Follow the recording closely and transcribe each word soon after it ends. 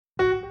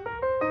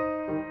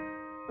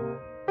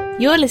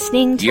You're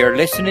listening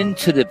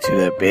to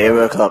the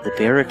Beer O'Clock. The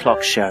Beer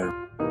O'Clock Show.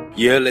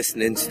 You're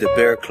listening to the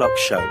Beer O'Clock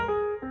Show.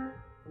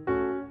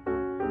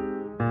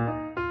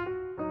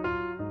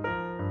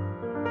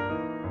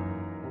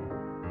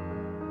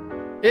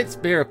 It's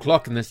Beer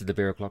O'Clock, and this is the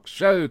Beer O'Clock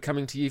Show,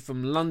 coming to you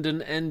from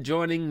London, and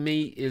joining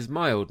me is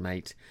my old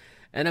mate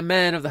and a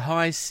man of the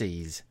high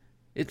seas.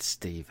 It's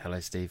Steve. Hello,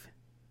 Steve.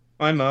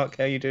 Hi, Mark.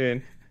 How you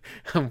doing?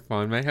 I'm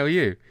fine, mate. How are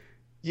you?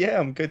 Yeah,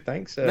 I'm good,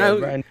 thanks.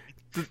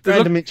 The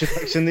random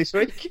introduction this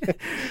week.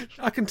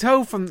 I can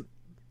tell from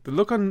the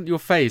look on your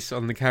face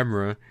on the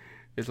camera.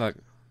 It's like,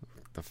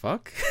 what the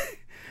fuck?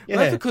 Yeah.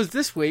 Well, that's because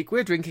this week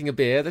we're drinking a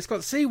beer that's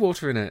got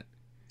seawater in it.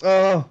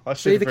 Oh, I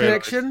should See have the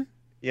realised. connection?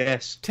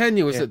 Yes.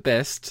 Tenuous at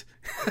best.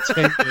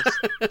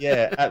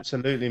 Yeah,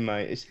 absolutely,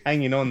 mate. It's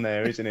hanging on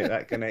there, isn't it,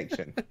 that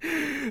connection?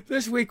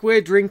 This week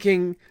we're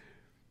drinking...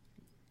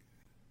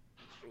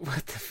 How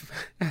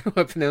do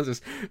I pronounce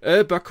this?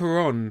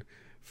 Herbaccaron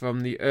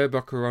from the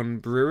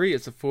Herbaccaron Brewery.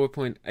 It's a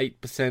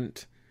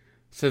 4.8%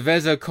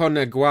 Cerveza con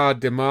Agua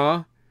de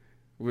Mar,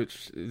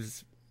 which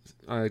is,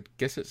 I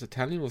guess it's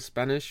Italian or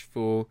Spanish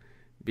for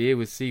beer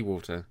with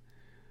seawater.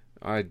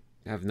 I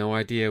have no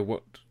idea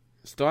what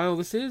style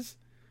this is.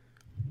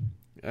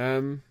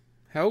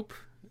 Help?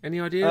 Any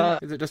idea?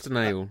 Is it just an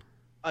ale?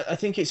 I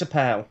think it's a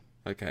pale.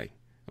 Okay,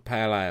 a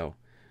pale ale.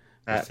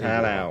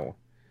 Pale ale.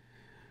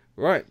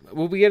 Right,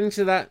 we'll be getting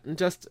to that in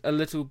just a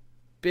little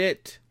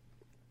bit.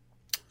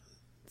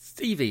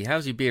 Stevie,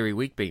 how's your beery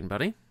week been,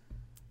 buddy?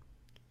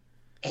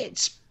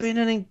 It's been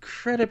an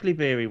incredibly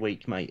beery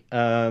week, mate.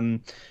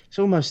 It's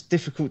almost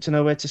difficult to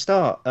know where to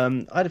start.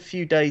 I had a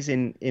few days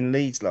in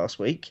Leeds last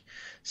week,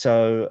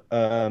 so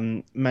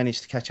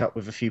managed to catch up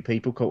with a few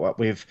people. Caught up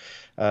with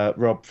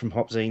Rob from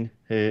Hopzine,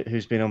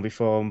 who's been on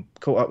before.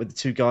 Caught up with the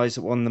two guys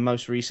that won the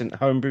most recent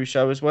homebrew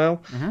show as well.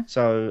 Mm-hmm.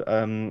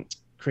 So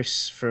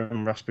Chris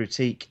from Rust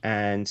Boutique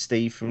and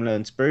Steve from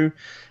Learn to Brew,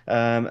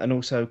 and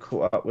also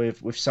caught up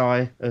with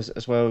Si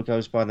as well, who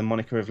goes by the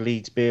moniker of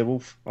Leeds Beer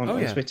Wolf on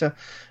Twitter.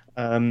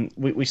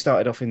 We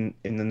started off in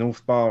the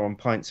North Bar on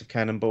pints of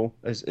Cannonball,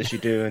 as you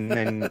do, and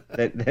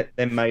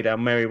then made our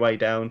merry way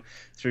down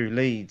through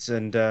Leeds,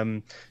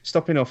 and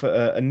stopping off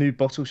at a new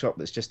bottle shop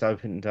that's just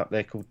opened up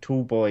there called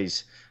Tall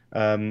Boys.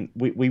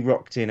 We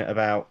rocked in at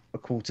about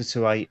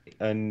 7:45,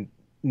 and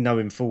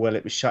knowing full well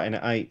it was shutting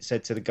at 8,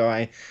 said to the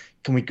guy,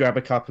 can we grab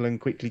a couple and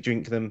quickly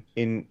drink them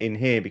in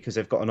here because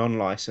they've got an on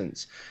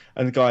license?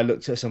 And the guy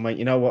looked at us and went,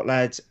 you know what,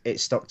 lads,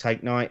 it's stock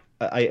take night.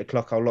 At 8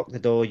 o'clock, I'll lock the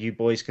door. You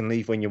boys can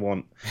leave when you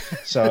want.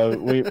 So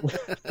we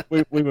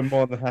were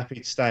more than happy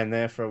to stay in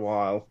there for a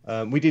while.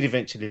 We did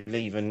eventually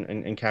leave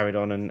and carried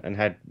on and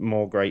had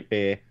more great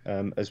beer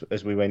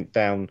as we went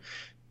down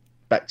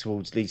back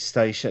towards Leeds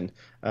Station.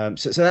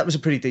 So that was a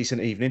pretty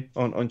decent evening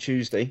on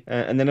Tuesday.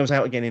 And then I was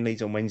out again in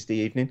Leeds on Wednesday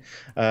evening.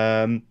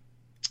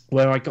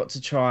 Where I got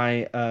to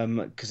try,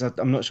 because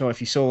I'm not sure if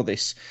you saw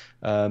this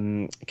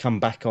come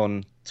back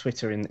on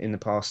Twitter in the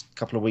past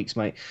couple of weeks,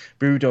 mate.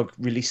 Brewdog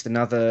released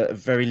another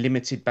very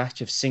limited batch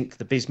of Sink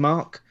the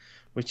Bismarck,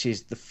 which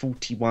is the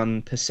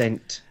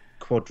 41%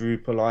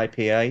 quadruple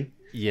IPA.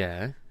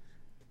 Yeah.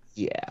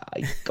 Yeah,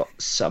 I got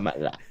some of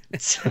that.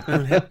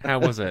 How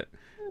was it?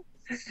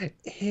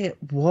 It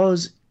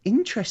was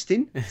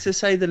interesting, to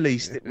say the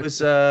least. It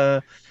was...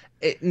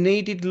 It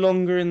needed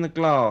longer in the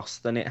glass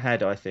than it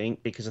had, I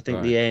think, because I think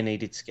Right. the air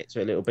needed to get to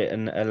it a little bit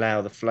and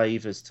allow the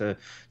flavours to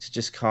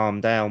just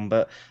calm down.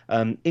 But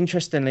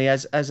interestingly,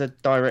 as a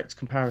direct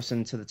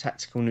comparison to the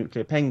Tactical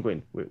Nuclear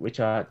Penguin, which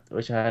I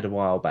had a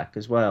while back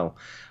as well,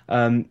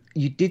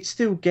 you did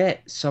still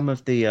get some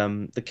of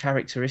the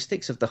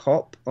characteristics of the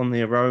hop on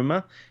the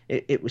aroma.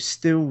 It was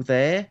still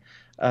there,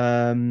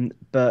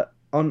 but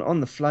on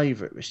the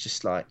flavour, it was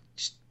just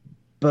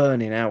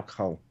burning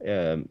alcohol,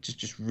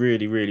 just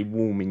really, really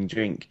warming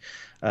drink.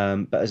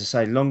 But as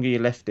I say, longer you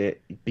left it,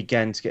 it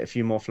began to get a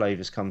few more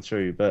flavours come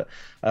through. But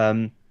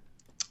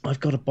I've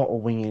got a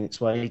bottle winging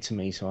its way to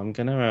me, so I'm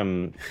going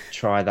to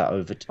try that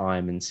over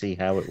time and see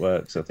how it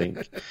works, I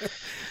think.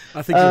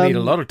 I think you'll need a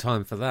lot of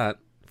time for that.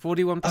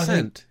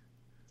 41%.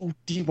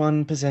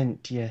 41%,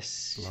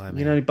 yes. Blimey.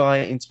 You can only buy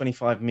it in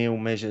 25ml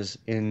measures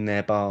in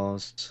their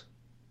bars.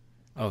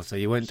 Oh, so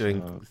you weren't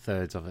doing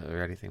thirds of it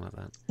or anything like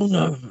that? Oh,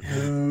 no,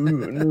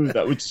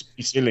 that would just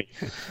be silly.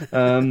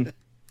 And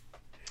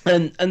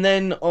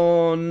then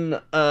on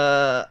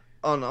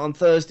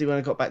Thursday when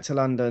I got back to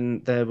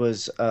London, there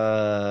was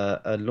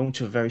a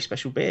launch of a very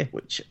special beer,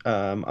 which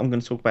I'm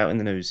going to talk about in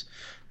the news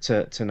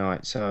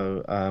tonight.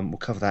 So we'll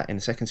cover that in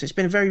a second. So it's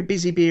been a very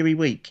busy beery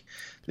week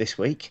this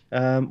week.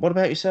 What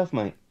about yourself,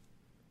 mate?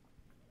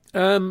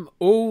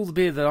 All the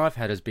beer that I've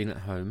had has been at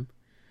home,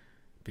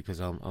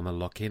 because I'm a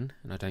lock-in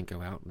and I don't go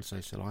out and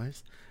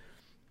socialise.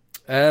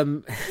 Are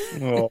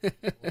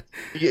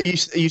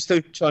you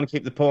still trying to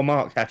keep the poor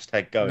Mark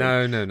hashtag going?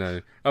 No.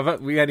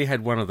 We only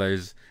had one of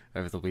those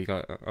over the week.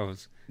 I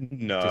was...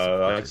 No,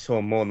 I saw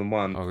more than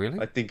one. Oh, really?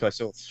 I think I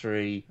saw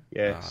 3,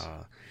 yes.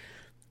 Ah.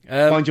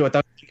 Mind you,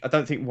 I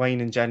don't think Wayne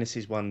and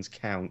Janice's ones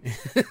count,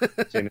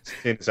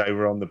 since they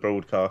were on the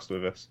broadcast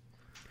with us.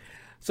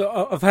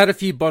 So I've had a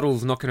few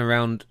bottles knocking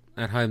around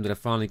at home that I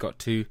finally got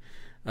to.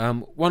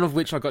 One of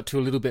which I got to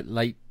a little bit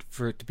late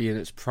for it to be in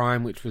its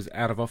prime, which was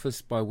Out of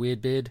Office by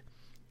Weirdbeard.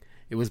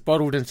 It was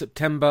bottled in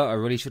September. I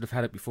really should have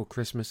had it before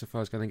Christmas if I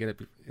was going to get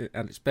it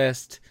at its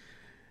best.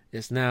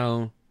 It's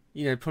now,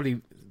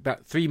 probably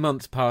about 3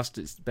 months past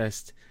its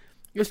best.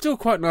 It's still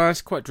quite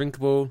nice, quite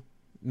drinkable.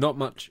 Not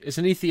much. It's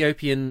an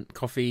Ethiopian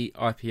coffee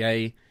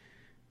IPA.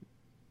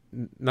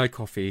 No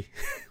coffee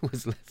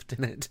was left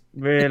in it.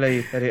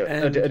 Really? Had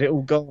it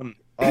all gone?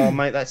 Oh,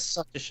 mate, that's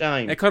such a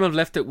shame. They kind of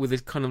left it with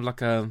this kind of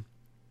like a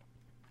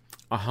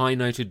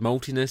high-noted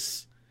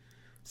maltiness.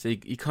 So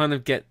you kind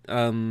of get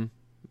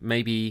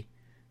maybe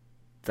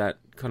that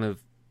kind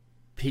of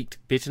peaked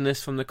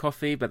bitterness from the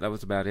coffee, but that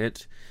was about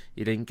it.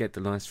 You didn't get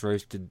the nice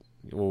roasted,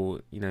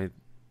 or you know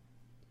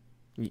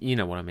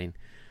what I mean.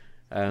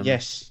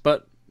 Yes.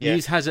 But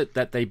news has it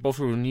that they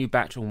bottled a new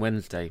batch on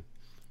Wednesday.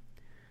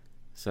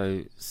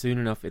 So soon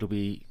enough it'll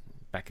be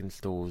back in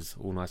stores,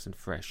 all nice and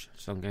fresh.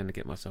 So I'm going to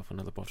get myself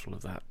another bottle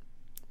of that.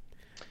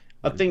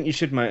 I think you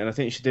should, mate, and I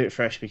think you should do it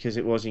fresh because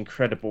it was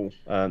incredible.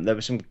 There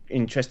were some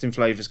interesting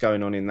flavours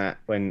going on in that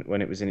when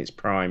it was in its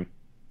prime.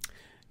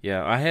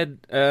 Yeah, I had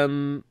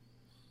a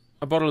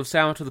bottle of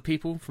Sour to the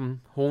People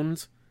from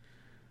Horns,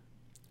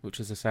 which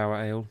is a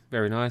sour ale.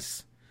 Very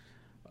nice.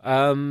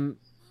 A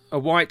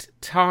White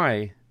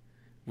Tie,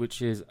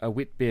 which is a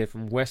wit beer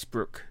from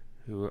Westbrook,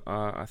 who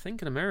are, I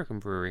think, an American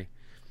brewery.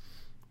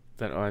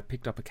 That I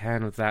picked up a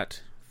can of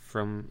that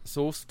from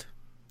Sourced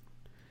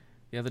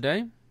the other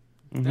day.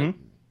 Mm-hmm.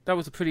 That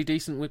was a pretty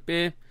decent wit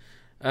beer.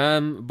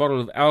 A bottle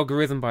of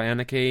Algorithm by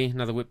Anarchy,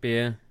 another wit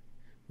beer,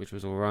 which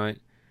was alright.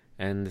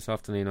 And this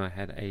afternoon I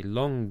had a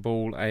Long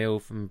Ball Ale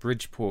from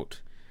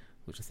Bridgeport,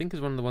 which I think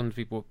is one of the ones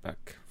we brought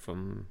back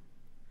from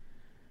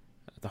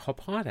the Hop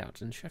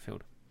Hideout in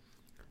Sheffield.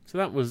 So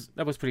that was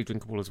pretty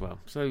drinkable as well.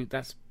 So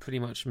that's pretty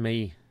much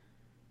me,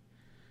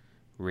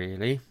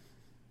 really.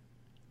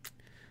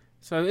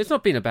 So it's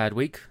not been a bad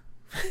week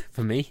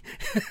for me.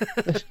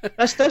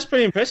 That's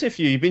pretty impressive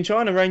for you. You've been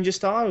trying to range your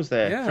styles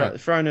there. Yeah.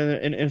 Throwing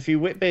in a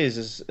few wit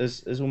beers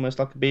as almost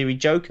like a beery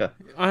joker.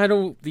 I had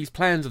all these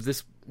plans of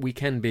this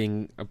weekend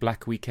being a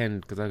black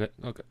weekend because I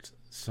got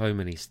so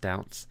many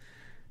stouts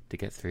to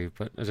get through,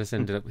 but I just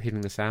ended up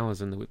hitting the sours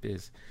and the wit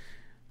beers.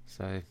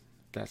 So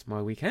that's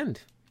my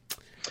weekend.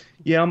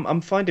 Yeah,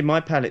 I'm finding my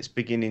palate's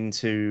beginning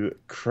to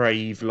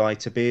crave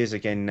lighter beers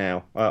again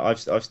now. I've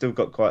still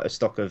got quite a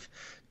stock of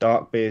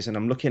dark beers, and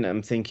I'm looking at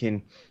them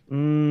thinking,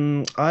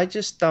 I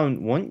just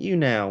don't want you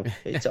now.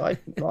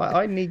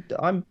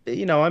 I'm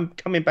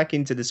coming back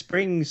into the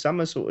spring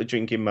summer sort of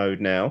drinking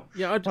mode now.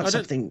 Yeah, I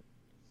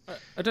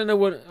don't know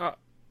what.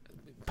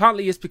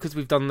 Partly it's because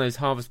we've done those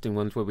harvesting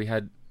ones where we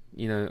had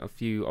a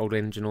few old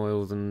engine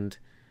oils and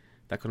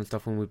that kind of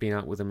stuff when we've been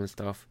out with them and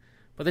stuff.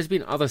 But there's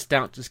been other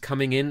stouts just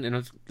coming in, and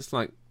it's just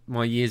like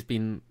my year's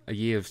been a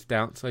year of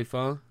stout so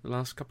far, the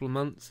last couple of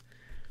months.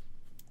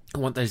 I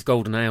want those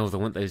golden ales, I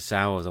want those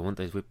sours, I want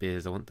those wit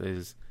beers, I want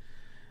those.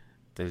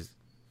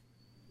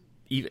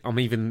 I'm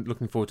even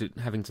looking forward to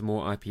having some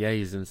more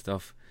IPAs and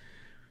stuff,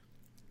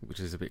 which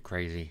is a bit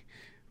crazy.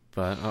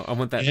 But I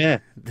want that. Yeah.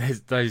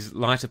 There's those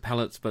lighter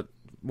palates, but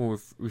more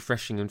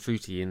refreshing and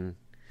fruity, and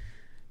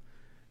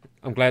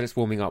I'm glad it's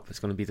warming up. It's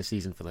going to be the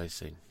season for those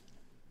soon.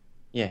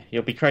 Yeah,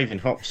 you'll be craving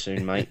hops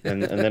soon, mate,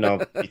 and then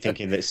I'll be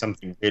thinking there's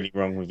something really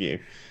wrong with you.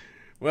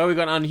 Well, we've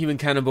got Unhuman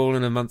Cannibal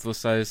in a month or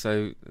so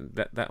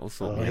that will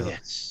sort me out.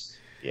 Yes.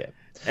 Yeah.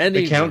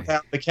 Anyway.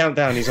 The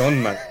countdown is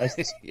on, mate.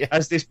 Yeah.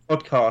 As this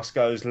podcast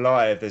goes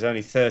live, there's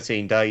only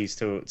 13 days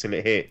till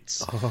it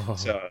hits. Oh.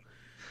 So,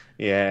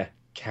 yeah,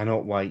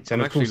 cannot wait.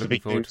 And I'm of course, the actually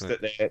big looking news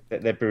forward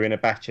that they're brewing a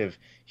batch of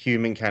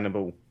Human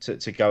Cannibal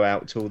to go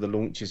out to all the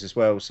launches as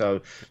well.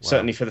 So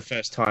certainly for the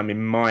first time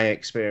in my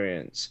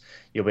experience,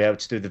 you'll be able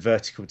to do the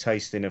vertical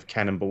tasting of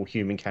Cannibal,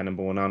 Human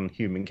Cannibal, and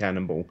Unhuman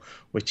Cannibal,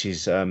 which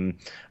is,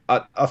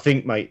 I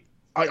think, mate,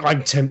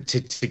 I'm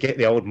tempted to get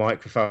the old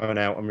microphone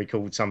out and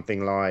record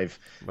something live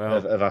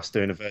of us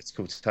doing a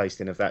vertical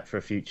tasting of that for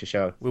a future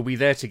show. We'll be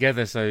there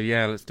together, so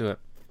yeah, let's do it.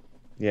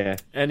 Yeah.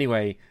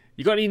 Anyway,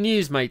 you got any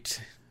news,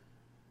 mate?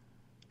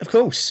 Of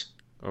course.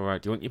 All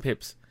right, do you want your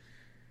pips?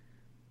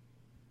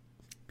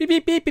 Beep,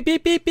 beep, beep, beep,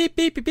 beep, beep, beep,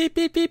 beep, beep,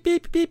 beep, beep,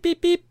 beep, beep,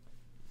 beep, beep.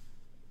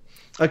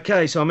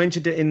 Okay, so I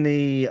mentioned it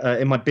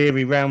in my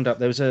beery roundup.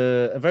 There was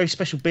a very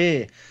special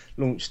beer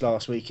launched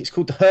last week. It's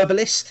called the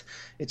Herbalist.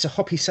 It's a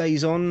hoppy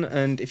saison,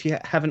 and if you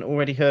haven't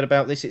already heard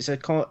about this, it's a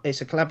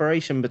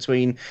collaboration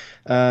between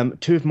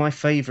two of my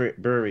favourite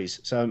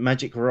breweries. So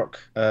Magic Rock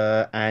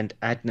and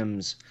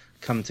Adnams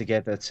come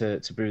together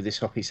to brew this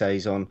hoppy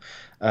saison.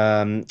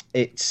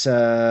 It's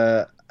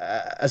as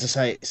I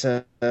say, it's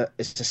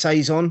a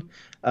saison.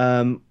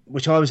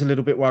 which I was a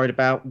little bit worried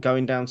about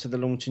going down to the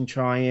launch and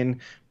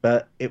trying,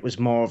 but it was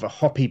more of a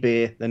hoppy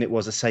beer than it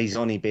was a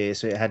saison-y beer,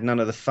 so it had none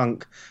of the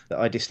funk that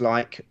I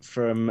dislike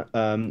from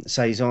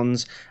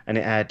saisons, and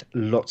it had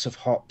lots of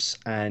hops,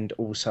 and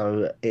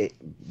also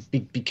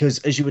because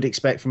as you would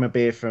expect from a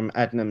beer from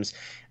Adnams,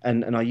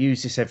 and I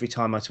use this every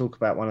time I talk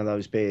about one of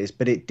those beers,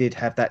 but it did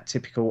have that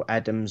typical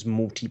Adams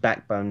malty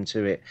backbone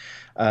to it.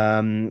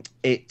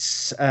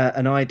 It's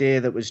an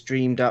idea that was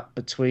dreamed up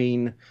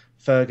between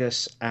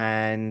Fergus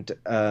and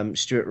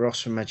Stuart Ross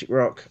from Magic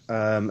Rock,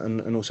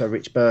 and also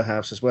Rich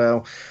Burhouse as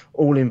well,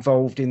 all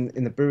involved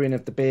in the brewing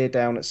of the beer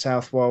down at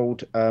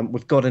Southwold.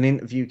 We've got an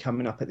interview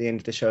coming up at the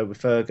end of the show with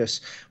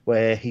Fergus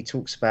where he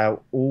talks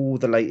about all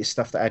the latest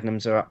stuff that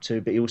Adnams are up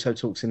to, but he also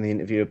talks in the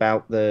interview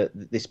about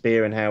this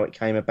beer and how it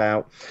came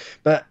about.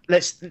 But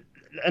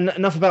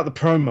enough about the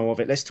promo of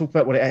it. Let's talk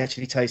about what it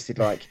actually tasted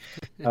like.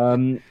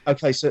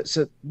 Okay,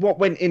 so what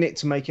went in it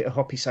to make it a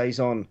hoppy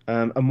saison,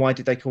 and why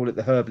did they call it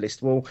the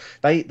Herbalist? Well,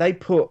 they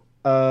put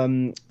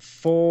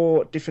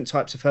 4 different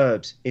types of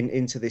herbs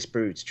into this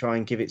brew to try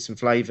and give it some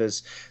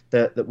flavours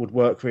that would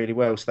work really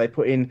well. So they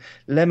put in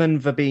lemon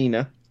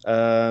verbena,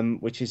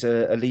 which is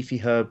a leafy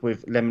herb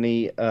with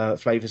lemony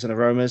flavours and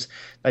aromas.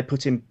 They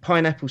put in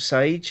pineapple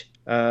sage,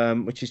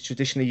 which is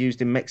traditionally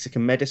used in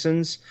Mexican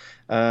medicines,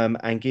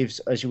 and gives,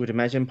 as you would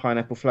imagine,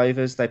 pineapple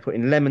flavours. They put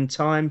in lemon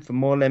thyme for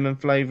more lemon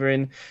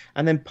flavouring,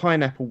 and then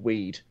pineapple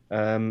weed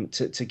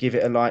to give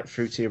it a light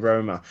fruity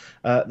aroma.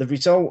 The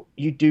result,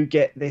 you do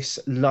get this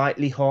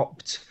lightly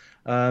hopped.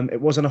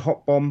 It wasn't a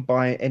hop bomb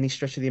by any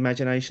stretch of the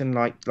imagination,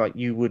 like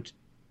you would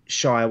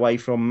shy away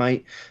from,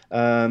 mate.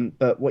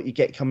 But what you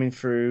get coming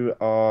through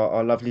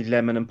are lovely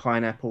lemon and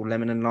pineapple,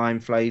 lemon and lime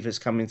flavours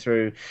coming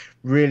through.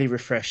 Really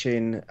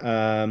refreshing.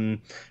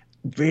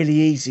 Really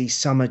easy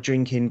summer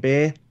drinking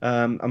beer.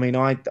 I mean,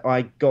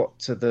 I got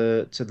to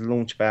the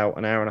launch about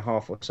an hour and a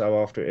half or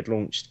so after it had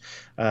launched,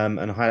 and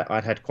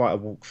I'd had quite a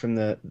walk from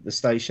the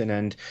station,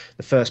 and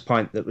the first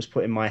pint that was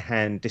put in my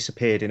hand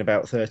disappeared in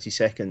about 30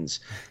 seconds.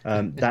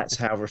 That's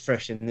how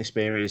refreshing this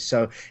beer is.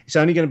 So it's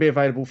only going to be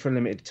available for a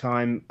limited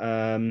time,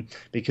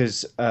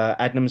 because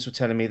Adnams were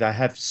telling me they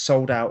have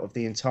sold out of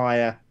the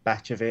entire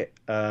batch of it,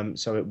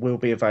 so it will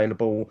be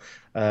available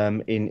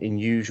in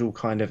usual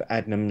kind of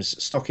Adnams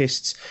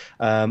stockists,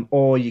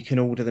 or you can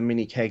order the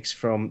mini kegs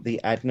from the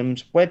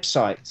Adnams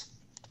website.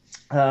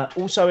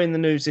 Also in the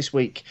news this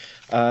week,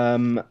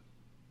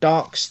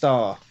 Dark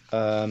Star,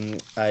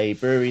 a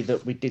brewery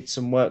that we did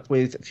some work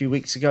with a few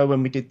weeks ago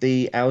when we did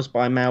the Owls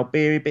by Mal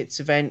Beery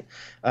Bits event,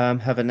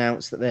 have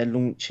announced that they're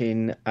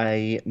launching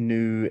a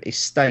new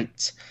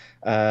estate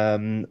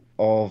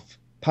of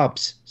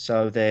pubs.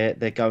 So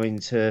they're going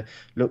to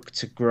look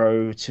to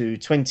grow to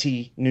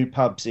 20 new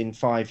pubs in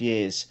 5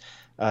 years.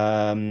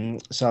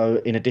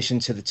 So in addition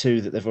to the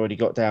 2 that they've already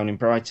got down in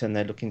Brighton,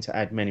 they're looking to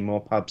add many more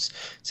pubs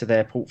to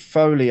their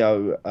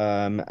portfolio.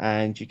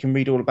 And you can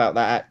read all about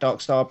that at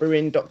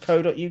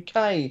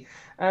darkstarbrewing.co.uk.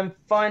 And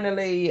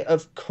finally,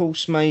 of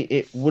course, mate,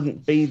 it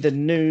wouldn't be the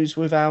news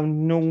with our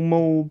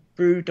normal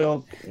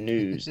Brewdog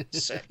news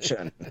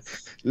section.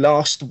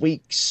 Last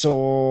week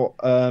saw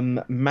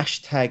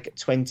Mashtag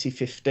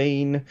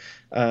 2015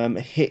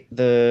 hit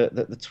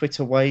the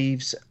Twitter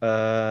waves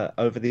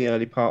over the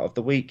early part of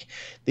the week.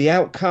 The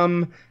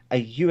outcome, a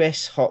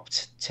US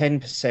hopped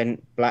 10%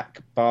 black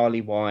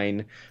barley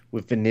wine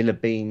with vanilla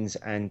beans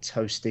and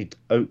toasted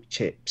oak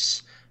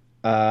chips.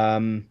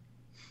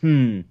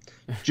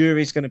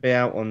 Jury's going to be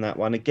out on that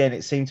one. Again,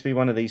 it seemed to be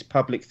one of these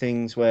public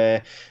things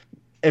where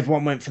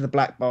everyone went for the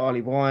black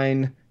barley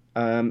wine.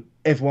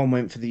 Everyone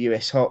went for the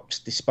US hops,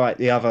 despite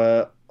the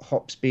other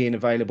hops being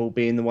available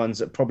being the ones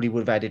that probably would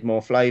have added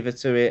more flavour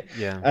to it.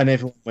 Yeah. And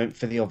everyone went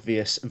for the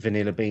obvious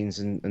vanilla beans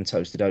and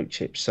toasted oak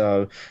chips.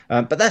 So,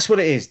 but that's what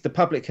it is. The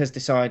public has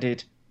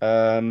decided.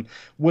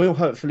 We'll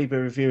hopefully be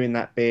reviewing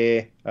that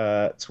beer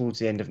towards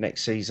the end of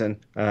next season,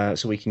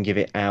 so we can give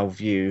it our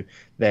view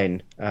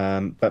then.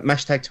 But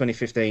Mashtag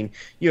 2015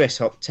 US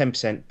hop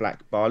 10%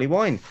 black barley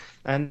wine,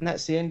 and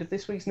that's the end of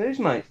this week's news,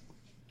 mate.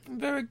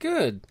 Very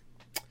good.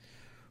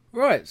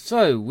 Right,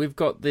 so we've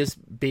got this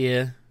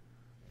beer.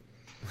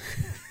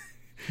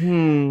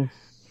 Urbecaron.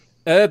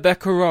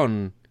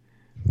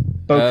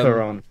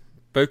 Bocaron.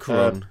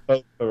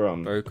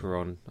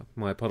 Bocaron.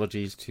 My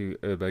apologies to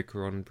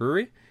Urbecaron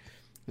Brewery.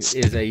 It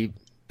is a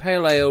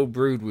pale ale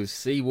brewed with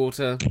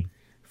seawater,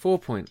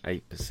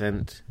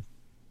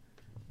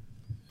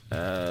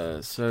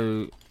 4.8%.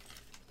 So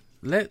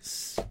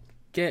let's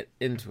get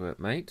into it,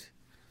 mate.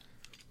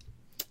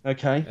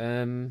 Okay.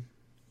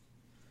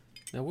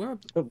 Now where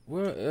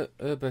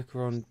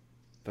Urbecaron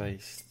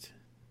based?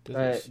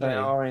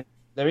 They're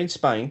in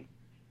Spain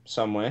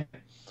somewhere.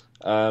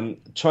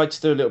 Tried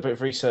to do a little bit of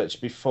research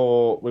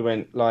before we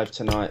went live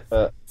tonight,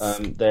 but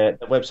their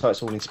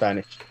website's all in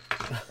Spanish.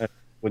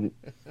 Wouldn't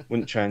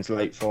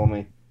translate for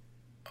me.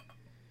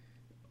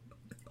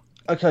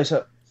 Okay,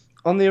 so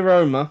on the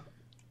aroma,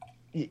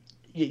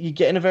 you're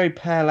getting a very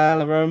pale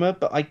ale aroma,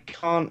 but I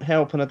can't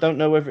help, and I don't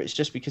know whether it's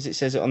just because it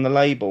says it on the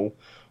label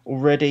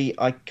already,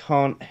 I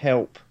can't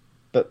help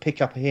but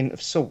pick up a hint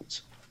of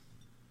salt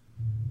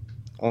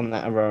on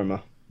that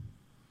aroma.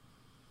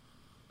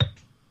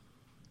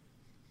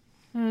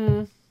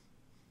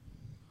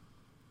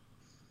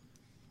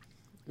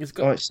 It's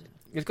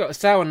got a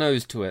sour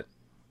nose to it.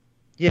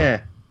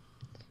 Yeah.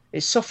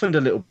 It's softened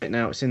a little bit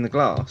now it's in the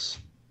glass.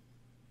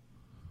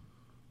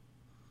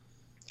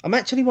 I'm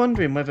actually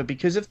wondering whether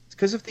because of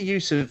the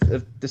use of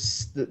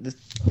the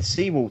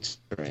seawater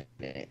in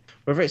it,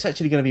 whether it's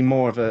actually going to be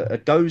more of a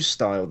Gose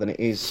style than it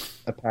is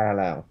a pale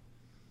ale,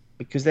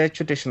 because they're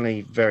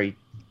traditionally very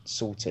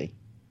salty.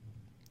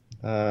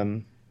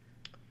 Let's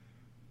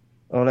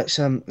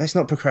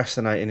not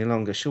procrastinate any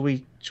longer. Shall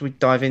we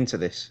dive into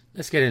this?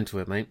 Let's get into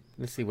it, mate.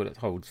 Let's see what it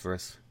holds for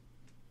us.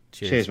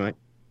 Cheers, mate.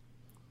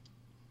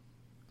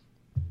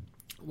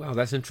 Wow,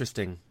 that's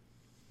interesting.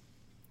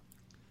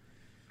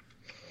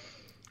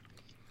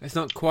 It's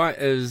not quite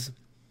as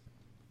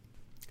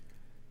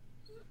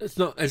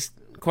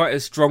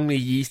strongly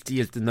yeasty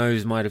as the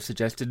nose might have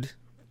suggested.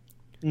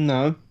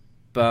 No,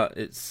 but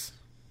it's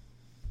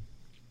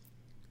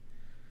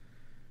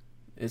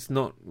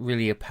not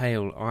really a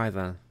pale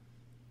either.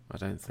 I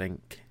don't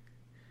think.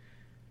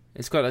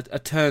 It's got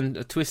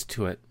a twist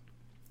to it.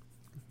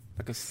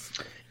 It's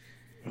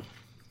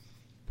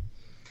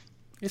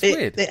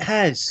weird. It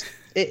has.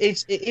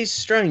 It is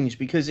strange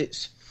because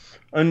it's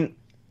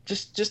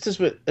just as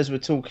we're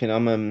talking,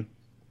 I'm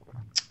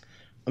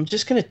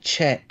just gonna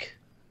check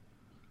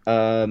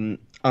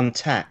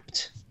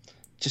Untappd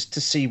just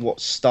to see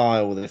what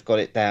style they've got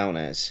it down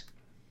as.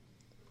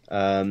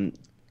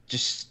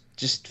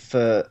 Just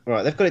for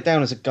right, they've got it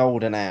down as a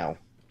golden ale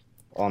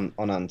on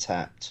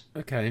Untappd.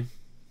 Okay.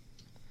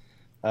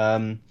 I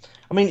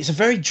mean, it's a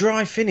very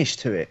dry finish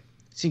to it.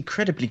 It's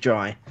incredibly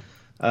dry,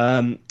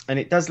 and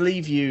it does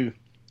leave you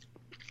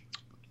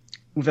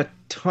with a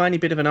tiny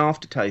bit of an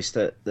aftertaste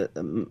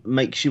that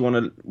makes you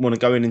want to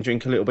go in and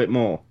drink a little bit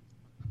more.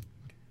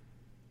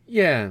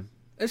 Yeah,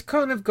 it's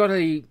kind of got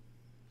a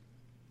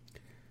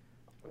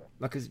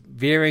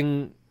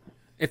veering.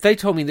 If they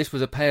told me this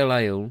was a pale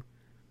ale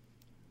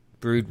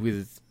brewed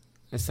with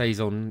a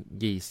saison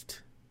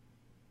yeast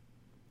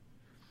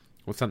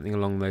or something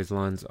along those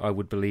lines, I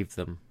would believe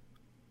them.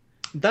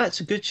 That's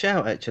a good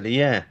shout, actually.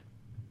 Yeah.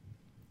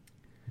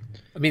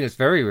 I mean, it's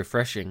very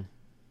refreshing.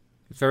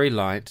 It's very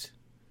light.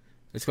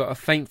 It's got a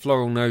faint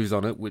floral nose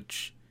on it,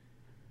 which,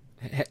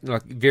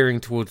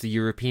 veering towards the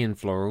European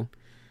floral,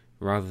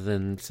 rather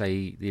than,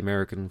 say, the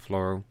American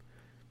floral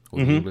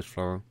or the English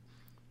floral.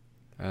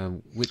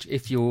 Which,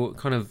 if you're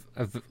kind of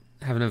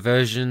have an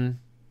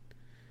aversion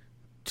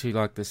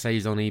to the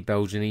saison-y,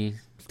 Belgian-y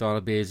style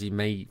of beers, you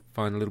may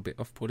find a little bit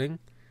off-putting.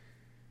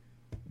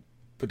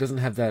 But doesn't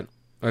have that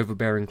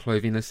overbearing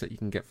cloviness that you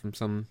can get from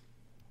some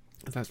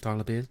of that style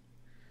of beers.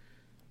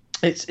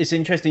 It's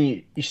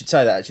interesting you should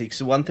say that, actually, because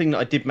the one thing that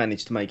I did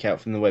manage to make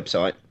out from the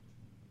website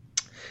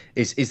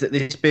is that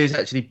this beer is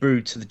actually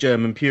brewed to the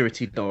German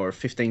purity law of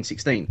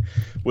 1516,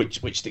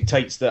 which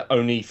dictates that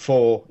only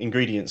 4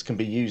 ingredients can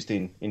be used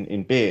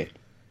in beer.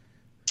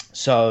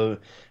 So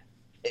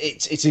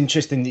it's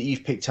interesting that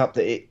you've picked up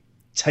that it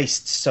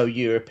tastes so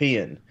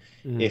European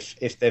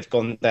if they've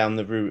gone down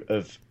the route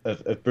of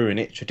brewing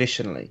it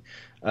traditionally.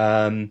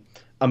 I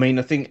mean,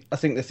 I think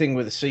the thing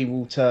with the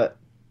seawater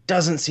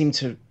doesn't seem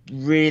to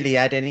really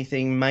add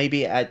anything.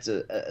 Maybe it adds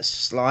a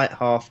slight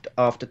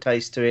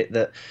aftertaste to it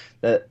that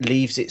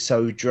leaves it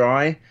so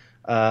dry.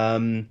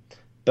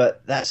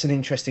 But that's an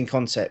interesting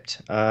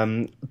concept.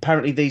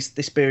 Apparently,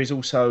 this beer is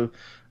also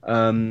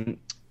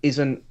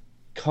isn't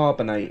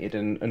carbonated,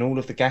 and all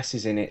of the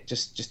gases in it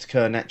just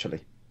occur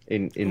naturally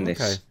in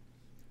this. Okay.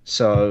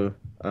 So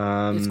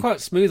it's quite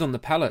smooth on the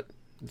palate.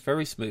 It's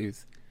very smooth.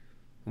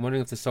 I'm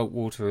wondering if the salt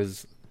water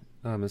has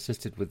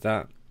assisted with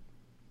that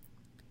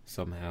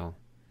somehow.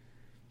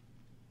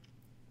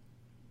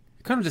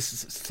 It kind of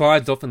just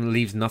slides off and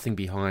leaves nothing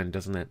behind,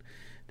 doesn't it?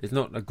 There's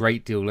not a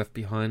great deal left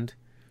behind.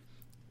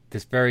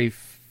 There's very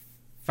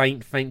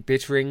faint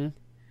bittering,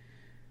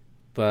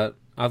 but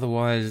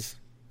otherwise,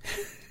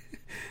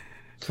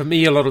 for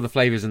me, a lot of the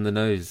flavours in the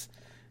nose,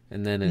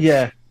 and then it's...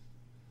 Yeah.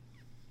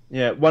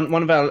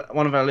 One of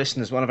our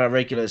listeners, one of our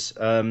regulars,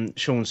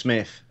 Sean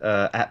Smith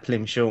at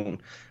Plim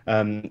Sean,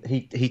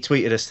 he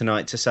tweeted us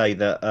tonight to say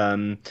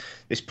that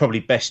it's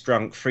probably best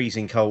drunk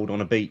freezing cold on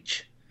a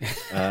beach,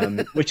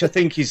 which I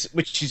think is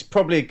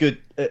probably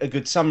a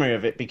good summary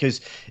of it,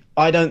 because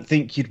I don't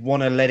think you'd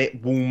want to let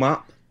it warm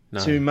up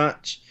too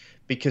much,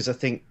 because I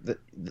think that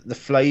the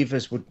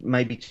flavours would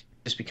maybe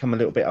just become a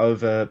little bit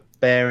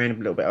overbearing, a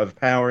little bit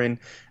overpowering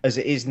as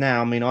it is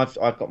now. I mean, I've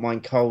got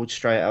mine cold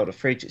straight out of the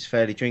fridge. It's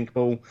fairly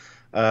drinkable.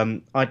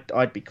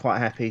 I'd be quite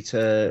happy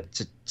to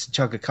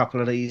chug a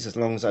couple of these as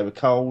long as they were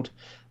cold.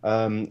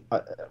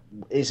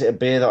 Is it a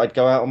beer that I'd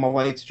go out on my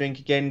way to drink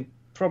again?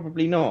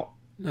 Probably not.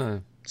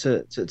 No.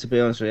 To be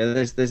honest with you,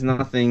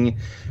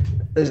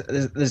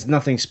 there's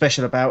nothing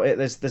special about it.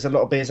 There's a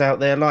lot of beers out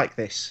there like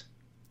this.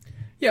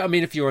 Yeah, I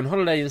mean, if you're on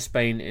holiday in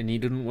Spain and you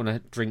didn't want to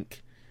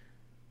drink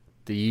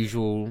the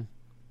usual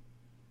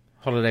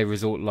holiday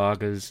resort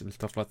lagers and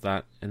stuff like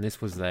that, and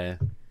this was there,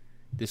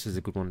 this is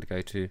a good one to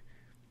go to.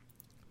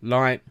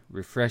 Light,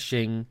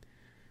 refreshing,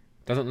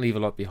 doesn't leave a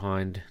lot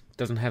behind,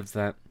 doesn't have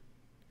that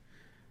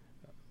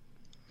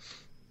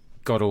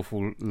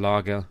god-awful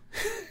lager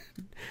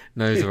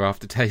nose or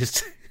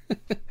aftertaste.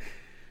 But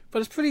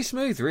it's pretty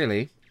smooth,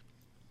 really.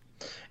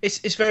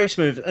 It's very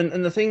smooth,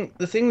 and the thing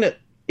that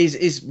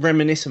is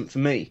reminiscent for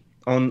me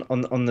on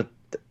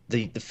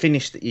the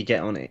finish that you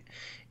get on it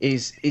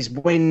is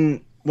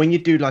when you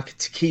do like a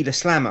tequila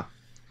slammer,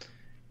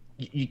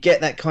 you get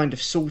that kind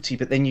of salty,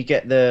 but then you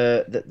get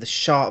the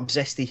sharp,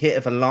 zesty hit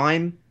of a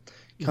lime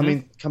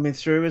coming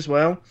through as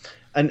well,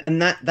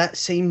 and that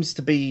seems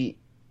to be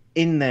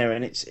in there,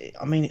 and it's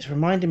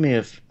reminding me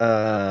of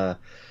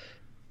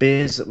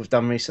beers that we've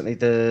done recently.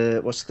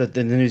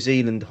 The New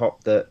Zealand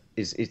hop that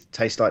it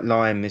tastes like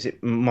lime? Is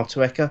it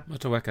Motueka?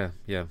 Motueka,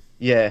 yeah.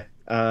 Yeah,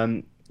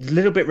 a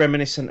little bit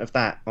reminiscent of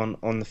that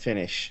on the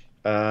finish.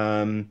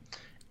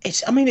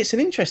 It's an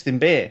interesting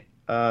beer.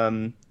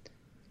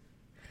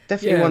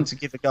 Definitely one to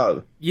give a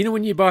go. You know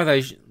when you buy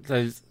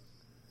those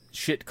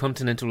shit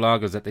continental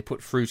lagers that they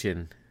put fruit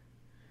in?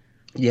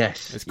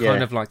 Yes. It's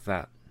kind of like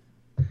that.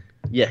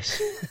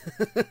 Yes.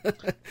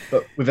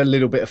 But with a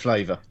little bit of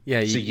flavour.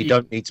 Yeah. So you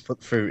don't need to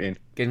put fruit in.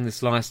 Getting the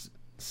sliced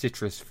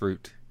citrus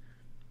fruit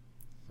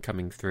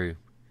coming through,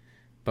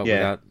 but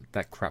without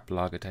that crap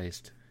lager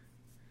taste.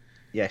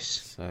 Yes.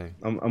 So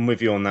I'm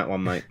with you on that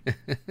one, mate.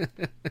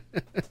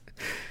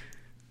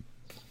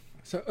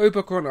 So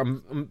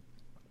Oberkron,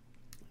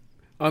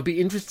 I'd be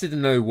interested to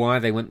know why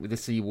they went with the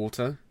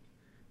seawater,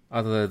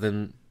 other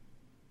than,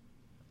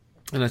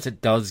 unless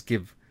it does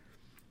give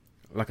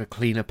like a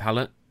cleaner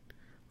palate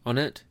on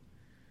it.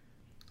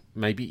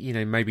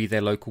 Maybe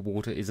their local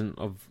water isn't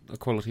of a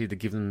quality to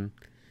give them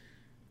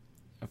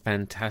a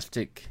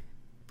fantastic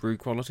brew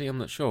quality. I'm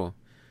not sure.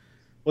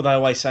 Well, they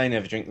always say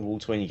never drink the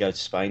water when you go to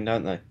Spain,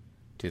 don't they?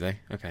 Do they?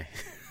 Okay.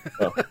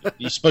 Well,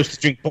 you're supposed to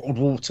drink bottled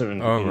water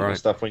and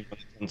stuff when you're on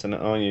the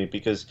continent, aren't you?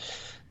 Because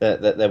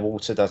their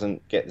water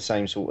doesn't get the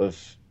same sort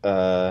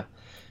of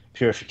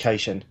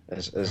purification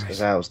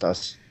as ours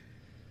does.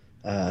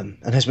 And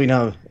as we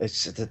know,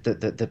 it's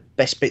the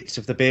best bits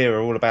of the beer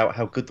are all about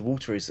how good the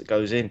water is that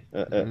goes in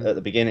at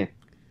the beginning.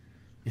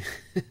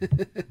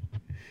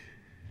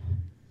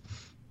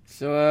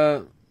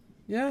 So,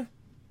 yeah.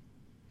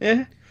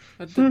 Yeah.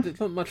 There's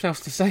not much else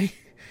to say.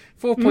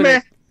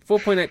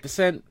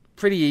 4.8%,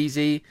 pretty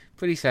easy,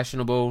 pretty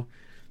sessionable.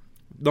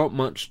 Not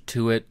much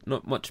to it,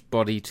 not much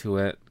body to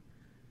it.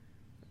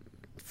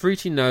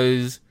 Fruity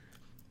nose,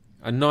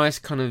 a nice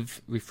kind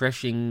of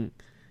refreshing,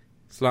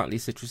 slightly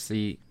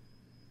citrusy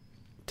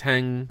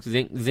tang,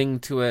 zing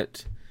to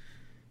it,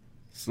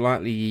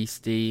 slightly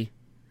yeasty.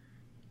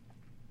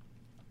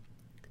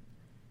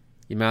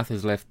 Your mouth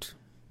is left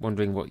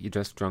wondering what you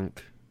just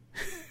drunk.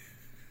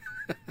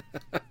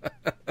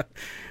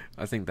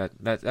 I think that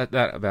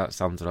about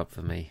sums it up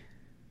for me.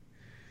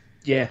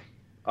 Yeah,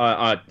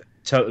 I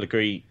total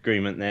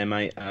agreement there,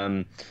 mate.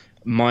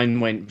 Mine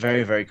went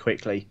very, very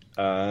quickly.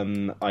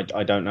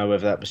 I don't know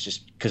whether that was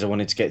just because I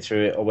wanted to get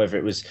through it, or whether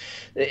it was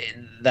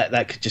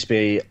that could just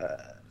be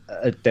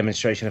a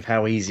demonstration of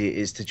how easy it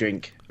is to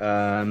drink.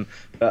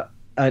 But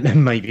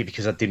maybe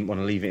because I didn't want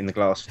to leave it in the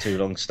glass for too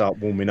long, start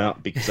warming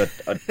up, because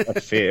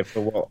I'd fear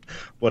for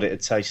what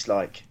it'd taste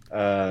like.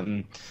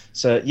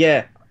 So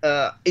yeah.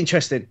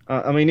 Interesting.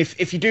 I mean,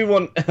 if you do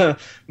want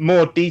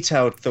more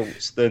detailed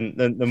thoughts than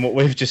what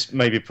we've just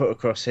maybe put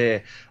across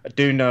here, I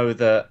do know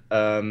that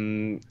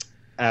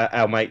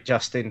our mate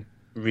Justin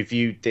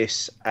reviewed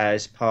this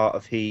as part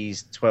of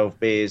his 12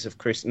 beers of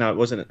Christmas. No, it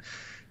wasn't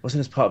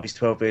as part of his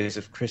 12 beers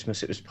of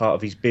Christmas. It was part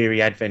of his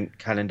beery advent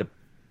calendar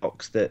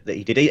box that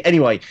he did.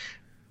 Anyway,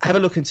 have a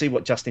look and see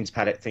what Justin's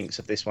palate thinks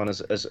of this one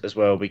as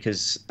well,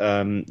 because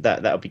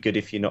that'll be good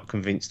if you're not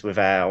convinced with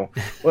our.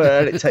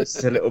 Well, it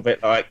tastes a little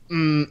bit like,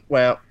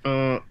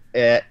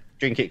 yeah,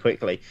 drink it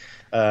quickly.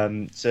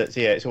 So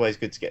yeah, it's always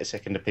good to get a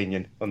second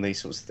opinion on these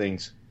sorts of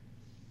things.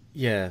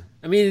 Yeah,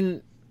 I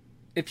mean,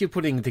 if you're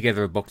putting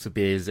together a box of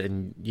beers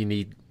and you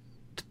need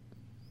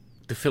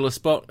to fill a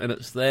spot and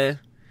it's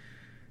there,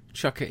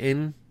 chuck it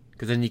in,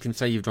 because then you can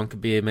say you've drunk a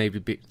beer, maybe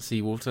a bit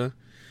seawater.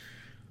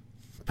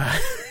 But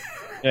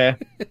yeah,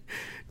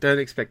 don't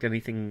expect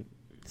anything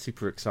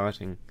super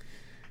exciting.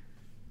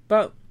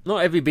 But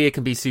not every beer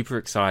can be super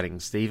exciting,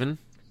 Stephen.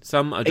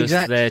 Some are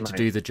just there to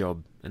do the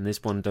job, and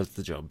this one does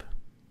the job.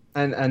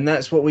 And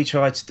that's what we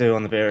try to do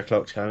on the Beer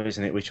O'Clock Show,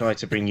 isn't it? We try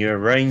to bring you a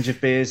range of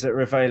beers that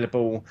are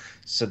available,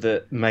 so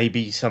that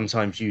maybe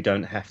sometimes you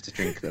don't have to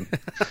drink them.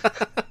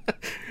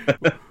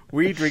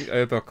 We drink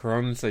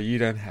Oberkron, so you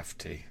don't have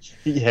to.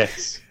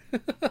 Yes.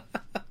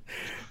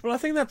 Well, I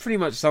think that pretty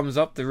much sums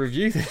up the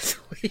review this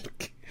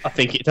week. I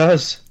think it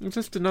does.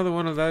 Just another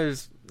one of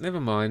those.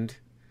 Never mind.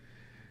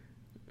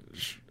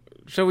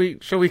 Shall we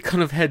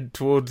kind of head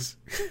towards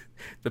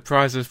the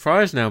prizes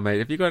prize now, mate?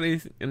 Have you got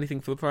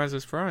anything for the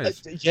prizes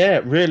prize?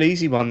 Yeah, real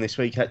easy one this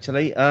week,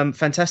 actually.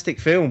 Fantastic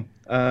film.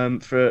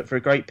 for a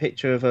great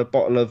picture of a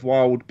bottle of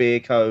Wild Beer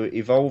Co.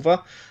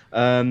 Evolver.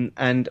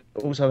 And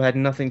also had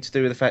nothing to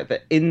do with the fact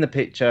that in the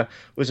picture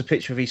was a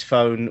picture of his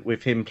phone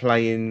with him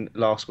playing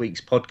last week's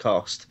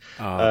podcast.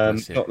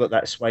 Not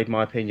that swayed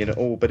my opinion at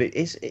all, but it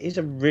is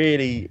a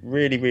really,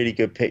 really, really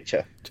good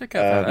picture. Check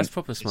out that. That's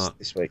proper smart.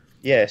 This week.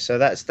 Yeah, so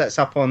that's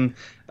up on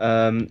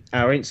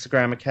our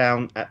Instagram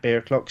account at Beer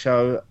O'Clock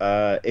Show.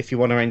 If you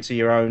want to enter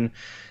your own,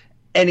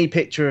 any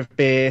picture of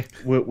beer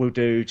will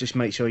do. Just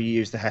make sure you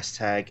use the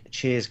hashtag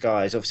Cheers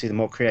Guys. Obviously, the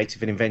more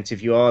creative and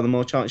inventive you are, the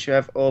more chance you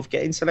have of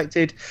getting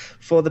selected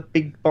for the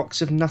big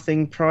box of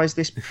nothing prize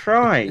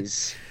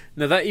prize.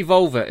 Now, that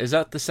Evolver, is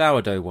that the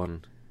sourdough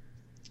one?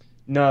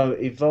 No,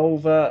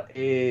 Evolver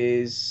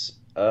is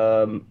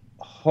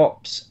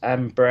hops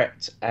and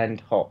Brett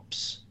and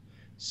hops.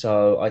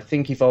 So I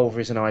think Evolver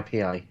is an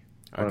IPA,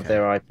 one of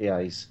their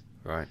IPAs.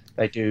 Right.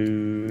 They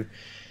do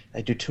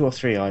 2 or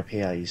 3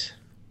 IPAs.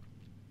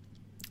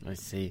 I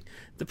see.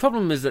 The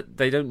problem is that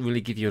they don't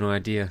really give you an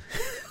idea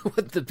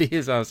what the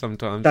beers are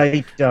sometimes.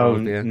 They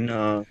don't.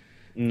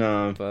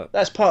 No. But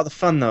that's part of the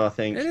fun, though, I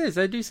think. It is.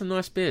 They do some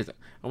nice beers.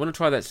 I want to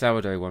try that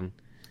sourdough one,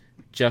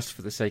 just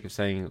for the sake of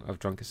saying I've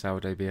drunk a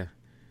sourdough beer.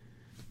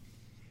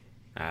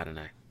 I don't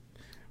know.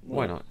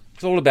 Why not?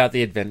 It's all about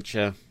the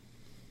adventure.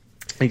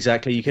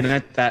 Exactly. You can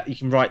add that. You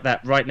can write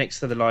that right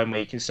next to the line where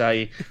you can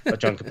say, "I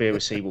drank a beer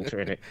with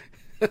seawater in it."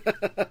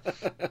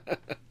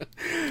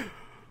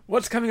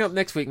 What's coming up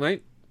next week,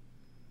 mate?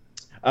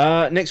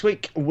 Next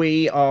week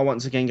we are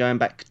once again going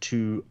back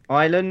to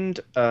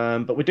Ireland,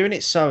 but we're doing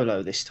it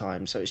solo this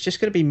time, so it's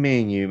just going to be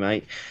me and you,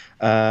 mate.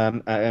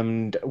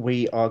 And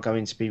we are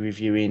going to be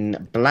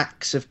reviewing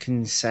Blacks of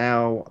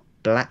Kinsale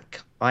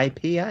Black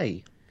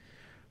IPA.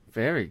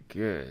 Very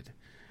good.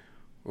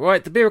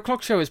 Right, the Beer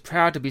O'Clock Show is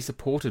proud to be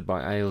supported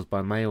by Ales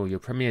by Mail, your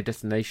premier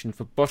destination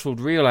for bottled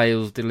real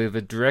ales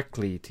delivered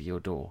directly to your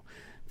door.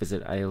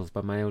 Visit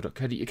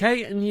alesbymail.co.uk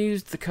and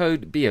use the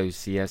code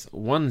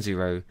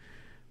BOCS10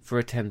 for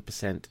a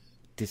 10%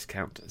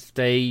 discount.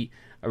 Stay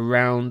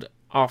around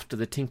after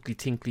the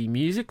tinkly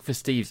music for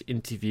Steve's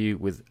interview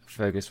with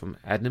Fergus from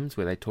Adnams,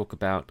 where they talk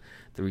about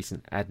the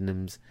recent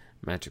Adnams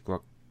Magic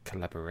Rock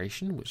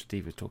collaboration, which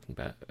Steve was talking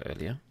about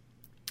earlier.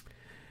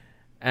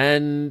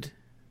 And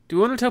do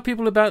we want to tell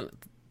people about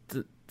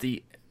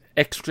the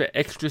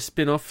extra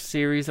spin-off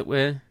series that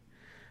we're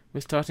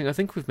starting? I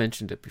think we've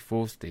mentioned it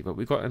before, Steve, but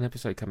we've got an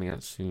episode coming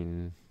out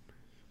soon.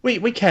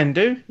 We can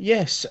do,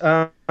 yes.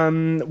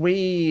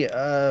 We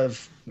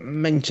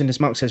mentioned, as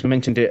Mark says, we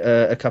mentioned it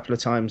a couple of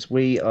times.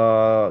 We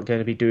are going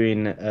to be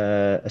doing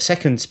a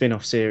second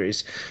spin-off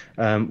series,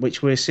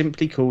 which we're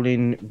simply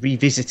calling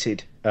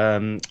Revisited,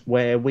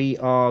 where we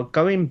are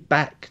going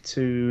back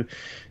to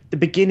the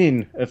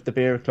beginning of the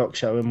Beer O'Clock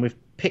Show, and we've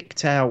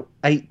picked out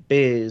 8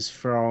 beers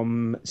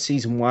from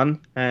season 1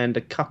 and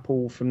a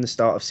couple from the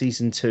start of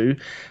season 2,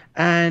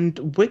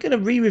 and we're going to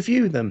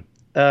re-review them.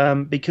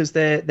 Because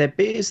they're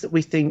beers that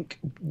we think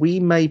we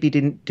maybe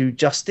didn't do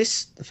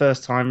justice the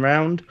first time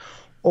round,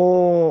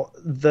 or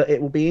that it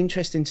will be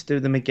interesting to do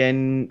them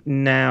again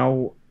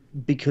now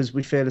because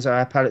we feel as though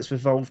our palates have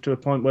evolved to a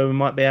point where we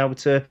might be able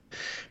to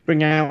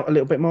bring out a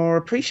little bit more,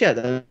 appreciate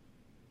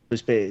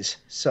those beers.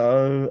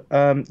 So,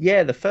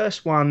 the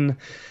first one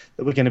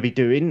that we're going to be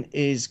doing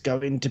is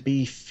going to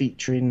be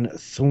featuring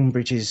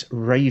Thornbridge's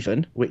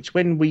Raven, which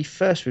when we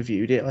first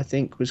reviewed it, I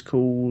think was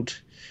called...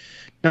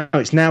 No,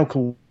 it's now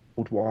called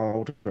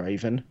Wild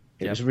Raven.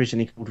 It was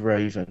originally called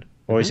Raven,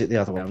 or is it the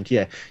other one?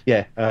 Yeah.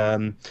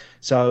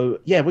 So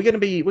we're going to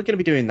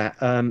be doing that.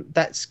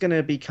 That's going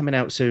to be coming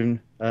out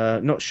soon.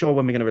 Not sure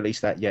when we're going to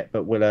release that yet,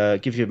 but we'll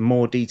give you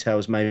more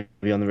details maybe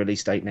on the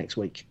release date next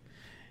week.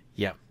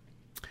 Yeah.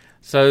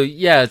 So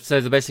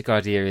the basic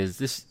idea is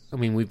this. I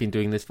mean, we've been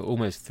doing this for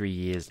almost 3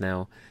 years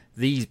now.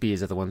 These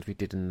beers are the ones we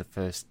did in the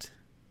first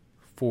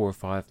 4 or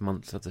 5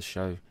 months of the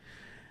show,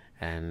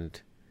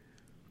 and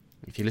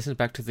if you listen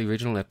back to the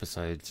original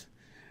episodes,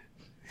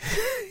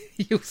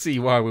 you'll see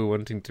why we're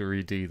wanting to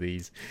redo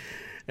these.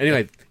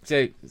 Anyway,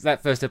 so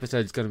that first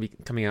episode is going to be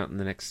coming out in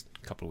the next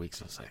couple of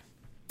weeks or so.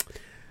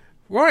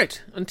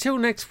 Right, until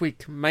next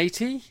week,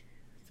 matey.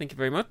 Thank you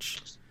very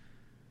much.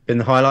 Been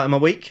the highlight of my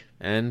week.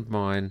 And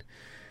mine.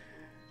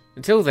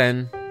 Until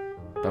then,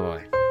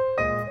 bye-bye.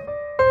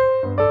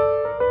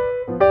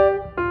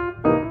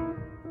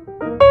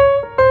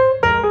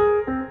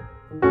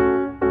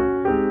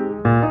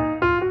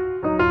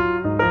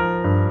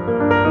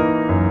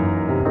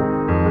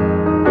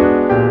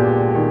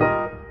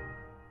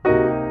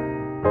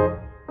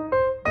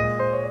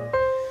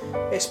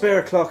 It's Beer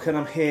O'Clock and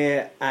I'm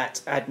here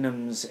at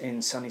Adnams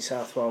in sunny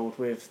Southwold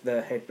with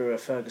the head brewer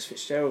Fergus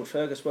Fitzgerald.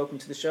 Fergus, welcome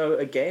to the show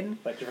again.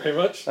 Thank you very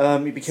much.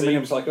 You became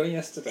Seems like only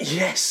yesterday.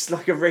 Yes,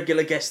 like a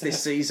regular guest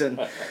this season.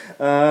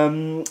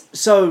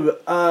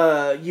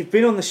 So you've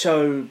been on the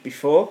show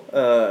before,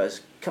 a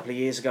couple of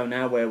years ago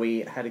now, where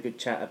we had a good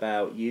chat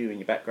about you and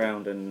your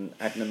background and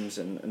Adnams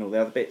and all the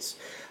other bits.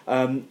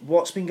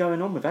 What's been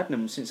going on with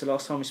Adnams since the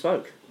last time we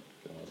spoke?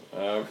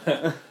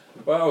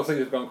 Well, things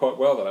have gone quite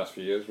well the last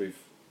few years. We've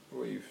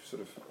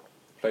sort of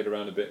played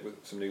around a bit with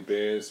some new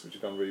beers, which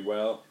have gone really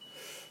well.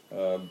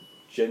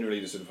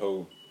 Generally,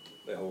 the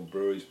whole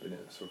brewery's been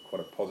in sort of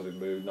quite a positive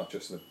mood, not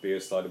just on the beer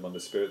side, but on the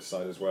spirit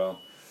side as well.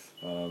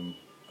 And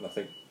I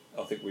think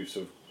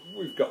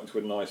we've gotten to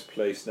a nice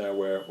place now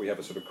where we have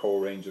a sort of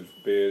core range of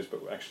beers,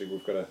 but actually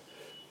we've got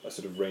a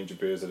sort of range of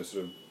beers that are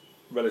sort of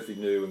relatively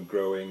new and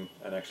growing,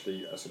 and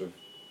actually a sort of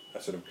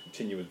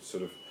continued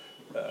sort of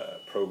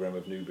program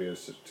of new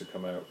beers to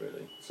come out,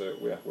 really. So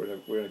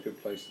we're in a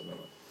good place at the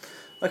moment.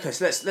 Okay,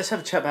 so let's have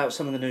a chat about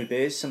some of the new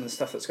beers, some of the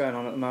stuff that's going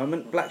on at the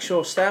moment.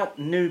 Blackshore Stout,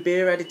 new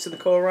beer added to the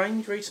core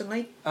range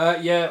recently.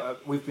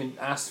 We've been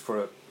asked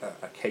for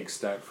a keg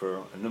stout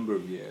for a number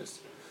of years,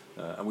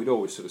 and we'd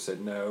always sort of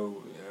said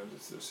no.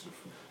 Sort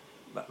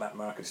of that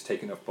market's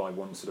taken up by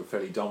one sort of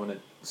fairly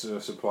dominant sort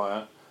of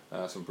supplier,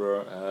 some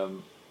brewer.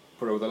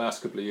 But over the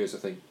last couple of years, I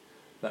think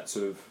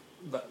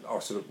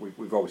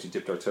we've obviously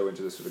dipped our toe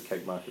into the sort of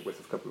keg market with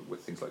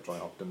things like Dry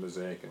Hopped and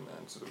Mosaic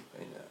and sort of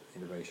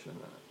innovation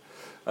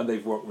and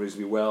they've worked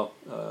reasonably well.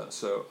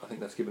 So I think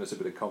that's given us a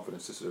bit of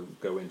confidence to sort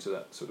of go into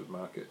that sort of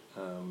market.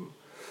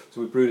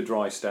 So we brewed a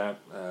dry stout,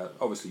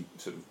 obviously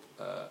sort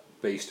of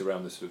based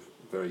around the sort of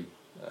very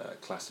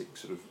classic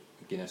sort of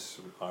Guinness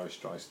sort of Irish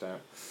dry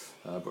stout,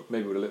 but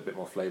maybe with a little bit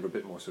more flavour, a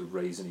bit more sort of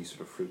raisiny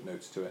sort of fruit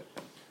notes to it.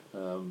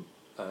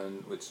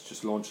 And it's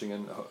just launching,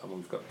 and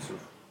we've got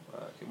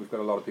we've got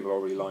a lot of people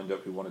already lined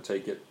up who want to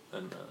take it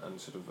and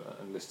sort of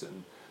enlist it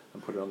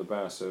and put it on the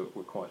bar. So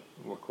we're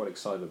quite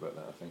excited about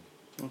that, I think.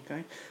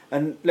 Okay,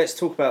 and let's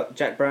talk about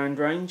Jack Brand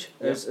range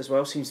as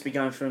well. Seems to be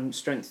going from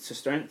strength to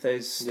strength.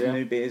 There's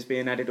new beers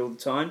being added all the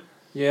time.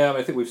 Yeah,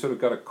 I think we've sort of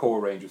got a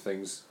core range of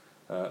things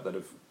that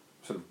have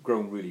sort of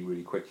grown really,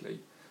 really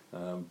quickly.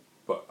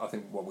 But I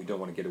think what we don't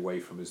want to get away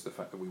from is the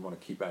fact that we want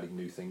to keep adding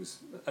new things,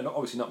 and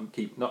obviously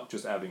not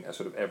just having a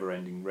sort of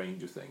ever-ending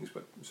range of things,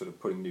 but sort of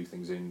putting new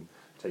things in,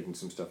 taking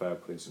some stuff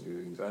out, putting some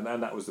new things, and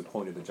that was the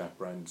point of the Jack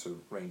Brand sort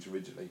of range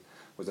originally,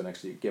 was that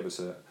actually it gave us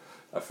a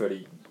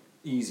fairly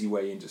easy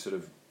way into sort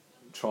of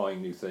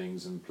trying new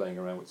things and playing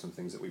around with some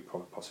things that we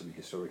possibly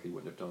historically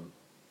wouldn't have done.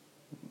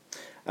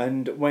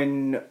 And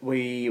when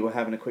we were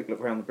having a quick look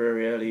around the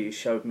brewery earlier, you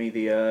showed me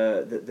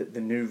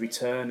the new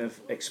return of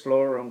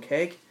Explorer on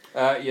keg.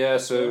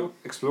 So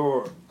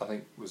Explorer, I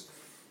think, was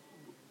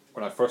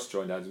when I first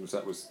joined Adams.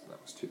 That was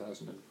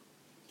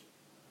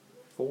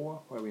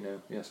 2004. Where are we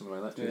now? Yeah, something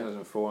like that.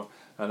 2004,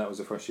 and that was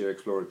the first year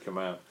Explorer had come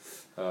out.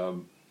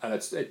 And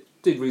it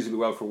did reasonably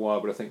well for a while,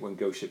 but I think when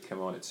Ghost Ship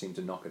came on, it seemed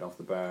to knock it off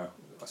the bar,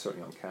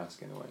 certainly on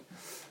cask anyway.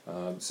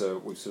 So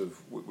we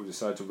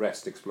decided to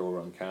rest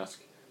Explorer on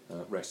cask.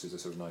 Rest is a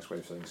sort of nice way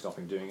of saying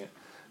stopping doing it.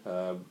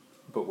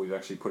 But we've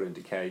actually put it into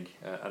keg,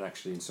 and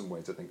actually in some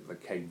ways I think the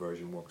keg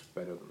version works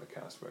better than the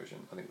cask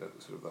version. I think that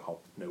sort of the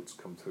hop notes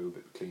come through a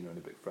bit cleaner and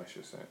a bit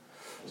fresher. So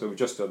we've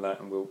just done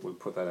that, and we'll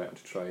put that out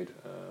into trade.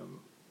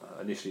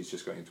 Initially it's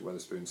just going into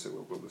Wetherspoon,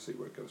 so we'll see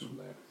where it goes from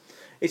there.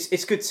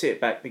 It's good to see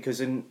it back, because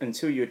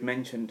until you had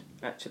mentioned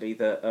actually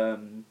that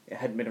it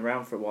hadn't been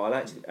around for a while,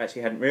 I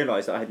actually hadn't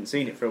realised that I hadn't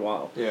seen it for a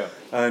while. Yeah.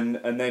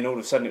 And then all of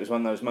a sudden it was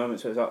one of those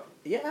moments where it was like,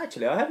 yeah,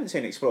 actually I haven't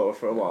seen Explorer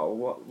for a while.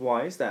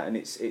 Why is that? And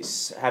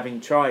it's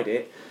having tried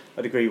it,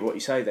 I'd agree with what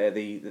you say there.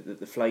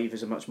 The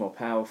flavours are much more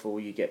powerful.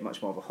 You get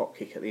much more of a hop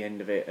kick at the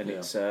end of it, and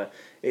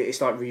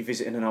it's like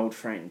revisiting an old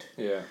friend.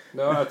 Yeah.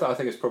 No, I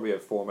think it's probably a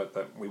format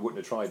that we wouldn't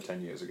have tried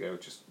 10 years ago.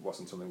 It just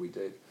wasn't something we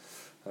did.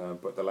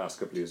 But the last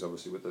couple of years,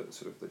 obviously, with the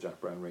sort of the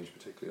Jack Brand range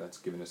particularly, that's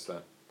given us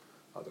that,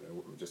 I don't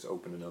know, just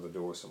open another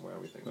door somewhere.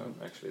 We think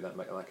actually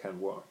that can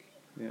work.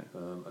 Yeah.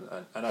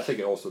 And I think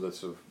it also that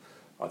sort of,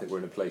 I think we're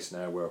in a place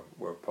now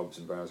where pubs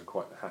and bars are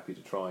quite happy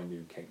to try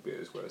new keg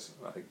beers, whereas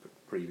I think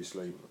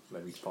previously,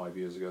 maybe 5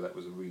 years ago, that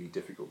was a really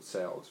difficult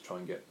sell to try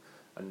and get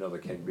another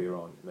keg beer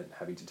on, meant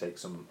having to take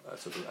some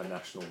sort of a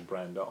national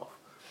brand off,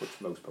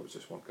 which most pubs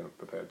just weren't kind of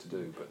prepared to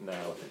do. But now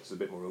I think there's a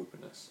bit more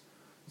openness.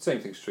 The same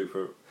thing's true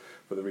for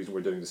the reason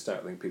we're doing the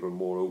stout. I think people are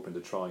more open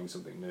to trying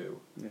something new.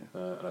 Yeah.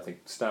 And I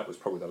think stout was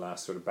probably the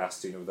last sort of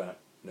bastion of that.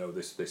 No,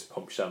 this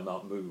pump shall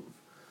not move.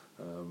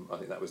 I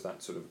think that was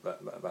that sort of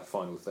that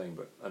final thing.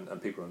 But and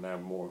people are now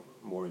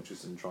more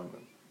interested in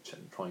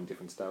trying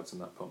different stouts in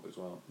that pump as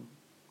well.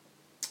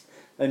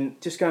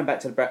 And just going back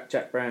to the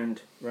Jack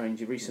Brand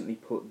range, you recently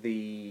put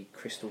the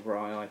Crystal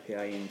Rye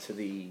IPA into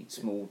the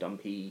small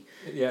dumpy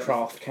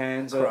craft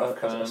cans,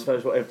 I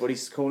suppose what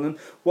everybody's calling them.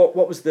 What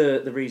was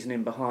the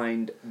reasoning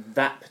behind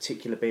that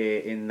particular beer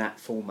in that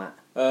format?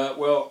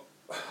 Well,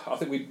 I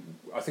think we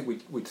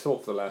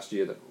thought for the last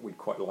year that we'd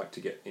quite like to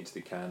get into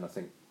the can. I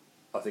think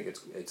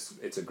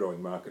it's a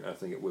growing market, and I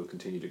think it will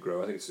continue to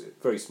grow. I think it's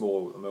very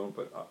small at the moment,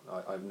 but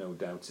I have no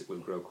doubts it will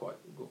grow quite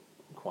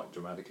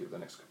dramatically over the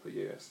next couple of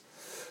years.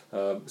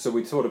 So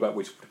we thought about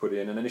which to put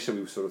in, and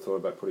initially we sort of thought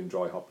about putting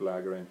dry hop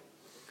lager in,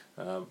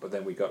 but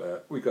then we got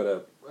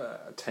a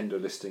tender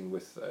listing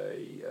with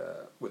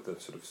the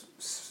sort of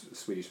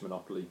Swedish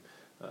monopoly,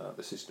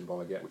 the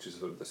Systembolaget, which is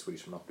sort of the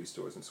Swedish monopoly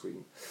stores in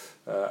Sweden,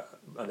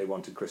 and they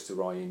wanted Crystal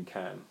Rye in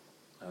can.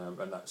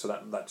 And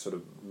that sort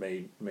of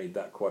made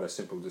that quite a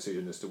simple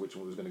decision as to which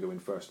one was going to go in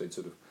first.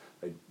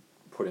 They'd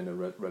put in a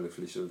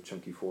relatively sort of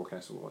chunky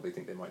forecast of what they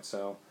think they might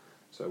sell.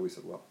 So we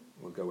thought, well,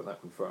 we'll go with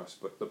that one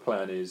first. But the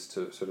plan is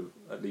to sort of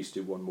at least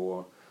do one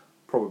more,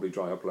 probably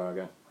dry hop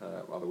lager,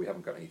 although we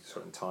haven't got any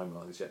sort of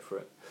timelines yet for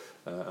it,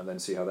 and then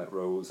see how that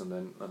rolls, and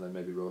then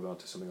maybe roll on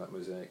to something like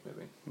Mosaic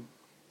maybe.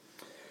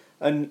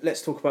 And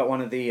let's talk about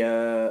one of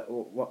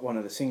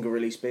the single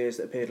release beers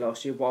that appeared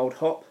last year, Wild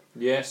Hop.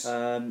 Yes.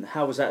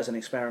 How was that as an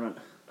experiment?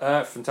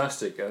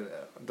 Fantastic.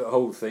 The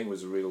whole thing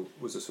was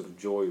a sort of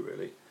joy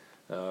really.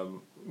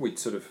 We'd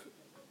sort of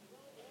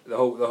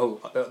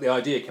the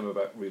idea came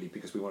about really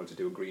because we wanted to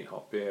do a green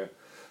hop beer,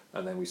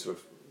 and then we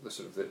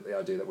the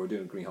idea that we're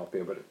doing a green hop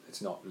beer, but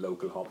it's not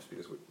local hops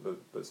because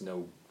there's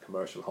no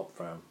commercial hop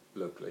farm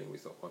locally, and we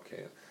thought,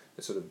 okay,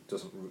 it sort of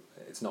doesn't.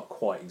 It's not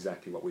quite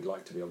exactly what we'd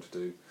like to be able to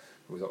do.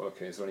 And we thought,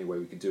 okay, is there any way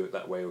we could do it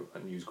that way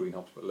and use green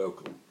hops but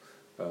local?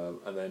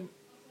 And then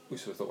we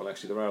sort of thought, well,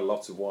 actually, there are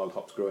lots of wild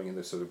hops growing in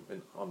this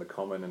on the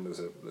common, and there's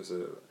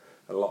a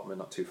allotment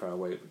not too far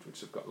away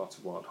which have got lots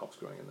of wild hops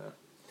growing in there,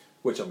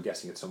 which I'm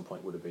guessing at some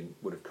point would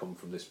have come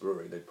from this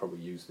brewery. They'd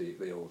probably used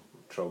the old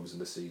trobs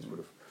and the seeds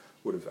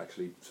would have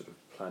actually sort of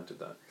planted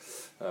that.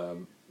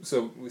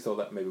 So we thought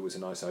that maybe was a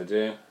nice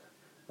idea,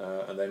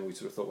 and then we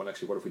sort of thought, well,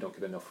 actually, what if we don't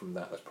get enough from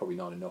that? That's probably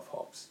not enough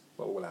hops.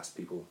 Well, we'll ask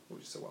people.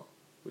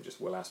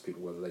 We'll ask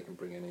people whether they can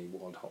bring any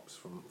wild hops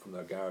from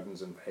their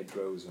gardens and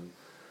hedgerows,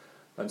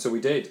 and so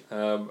we did.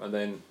 And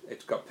then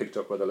it got picked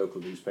up by the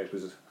local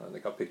newspapers, and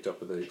it got picked up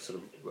by the sort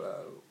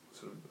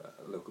of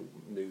local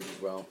news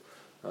as well.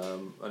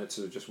 And it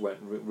sort of just went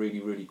really,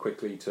 really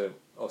quickly to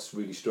us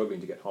really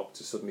struggling to get hops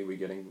to suddenly we're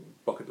getting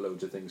bucket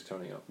loads of things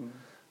turning up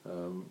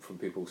from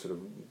people sort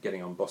of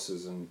getting on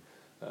buses and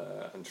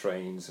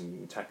trains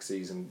and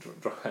taxis and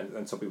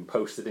some people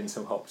posted in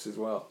some hops as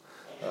well.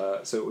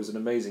 So it was an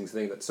amazing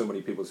thing that so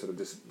many people sort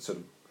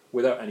of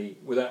without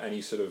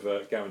any sort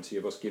of guarantee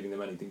of us giving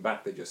them anything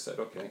back, they just said,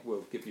 okay,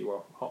 we'll give you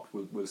our hops,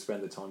 we'll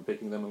spend the time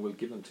picking them and we'll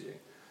give them to you.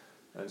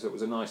 And so it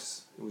was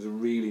a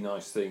really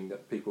nice thing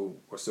that people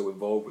were so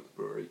involved with the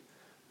brewery,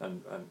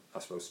 and I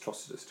suppose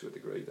trusted us to a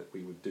degree that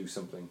we would do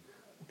something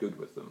good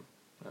with them.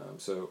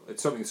 So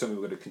it's something we're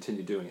going to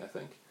continue doing. I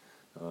think.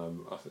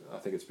 I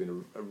think it's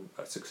been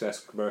a success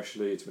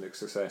commercially. It's been a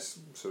success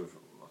sort of.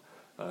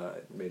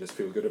 It made us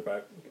feel good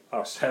about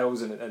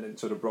ourselves, and it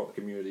sort of brought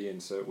the community in.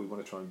 So we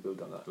want to try and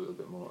build on that a little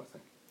bit more. I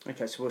think.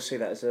 Okay, so we'll see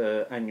that as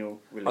an annual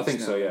release. I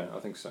think now. so. Yeah, I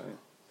think so. Yeah.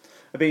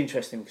 It'd be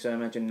interesting because I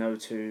imagine no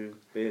two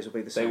beers will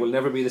be the same. They will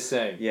never be the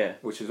same. Yeah.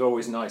 Which is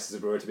always nice as a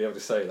brewer to be able to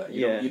say that.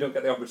 You don't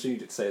get the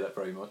opportunity to say that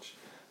very much.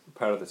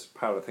 Part of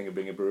the thing of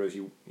being a brewer is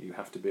you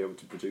have to be able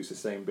to produce the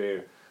same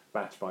beer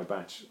batch by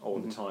batch all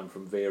the time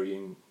from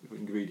varying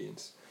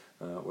ingredients.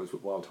 Whereas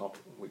with Wild Hop,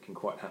 we can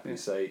quite happily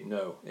say,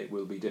 no, it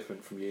will be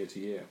different from year to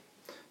year.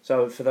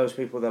 So for those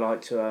people that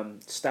like to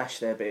stash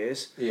their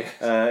beers,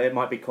 it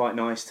might be quite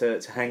nice to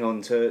hang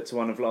on to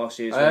one of last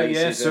year's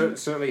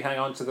releases. Certainly hang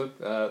on to them.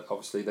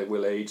 Obviously they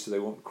will age, so they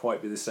won't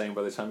quite be the same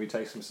by the time you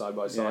taste them side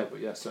by side, but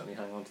certainly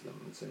hang on to them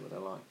and see what they're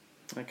like.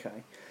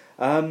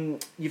 Okay.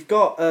 You've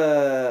got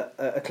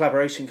a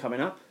collaboration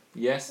coming up.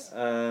 Yes.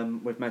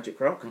 With Magic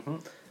Rock.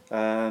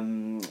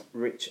 Mm-hmm.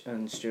 Rich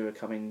and Stu are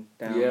coming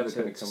down they're to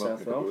going to come up in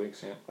a couple of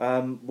weeks,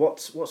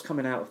 What's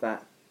coming out of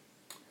that?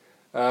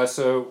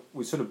 So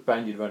we sort of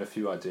bandied around a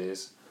few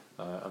ideas,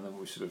 and then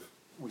we sort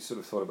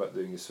of thought about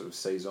doing this sort of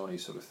saison-y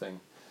sort of thing,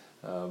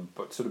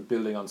 but sort of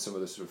building on some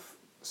of the sort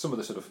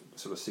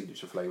of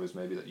signature flavors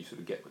maybe that you sort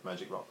of get with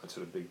Magic Rock, that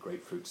sort of big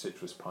grapefruit,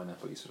 citrus,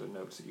 pineapple sort of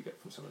notes that you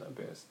get from some of their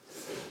beers.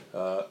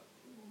 But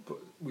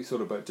we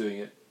thought about doing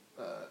it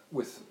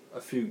with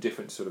a few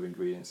different sort of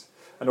ingredients,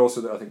 and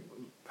also I think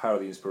part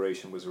of the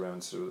inspiration was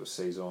around sort of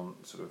saison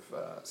sort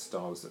of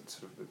styles that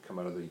sort of come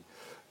out of the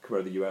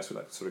US with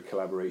that sort of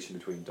collaboration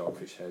between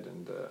Dogfish Head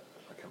and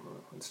I can't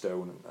remember, and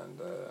Stone and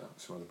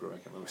some other brewery, I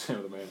can't remember the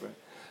name of the main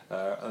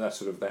brewery, and that's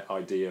sort of that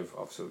idea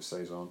of sort of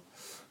saison.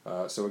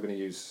 So we're going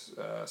to use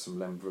some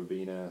lem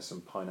verbena,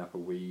 some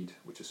pineapple weed,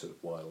 which is sort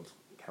of wild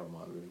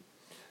chamomile really,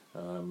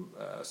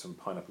 some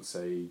pineapple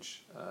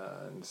sage,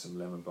 and some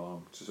lemon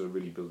balm to sort of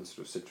really build the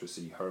sort of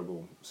citrusy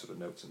herbal sort of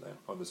notes in there.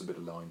 Oh, there's a bit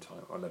of lime thyme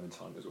or lemon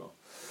thyme as well,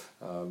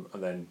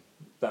 and then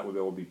that would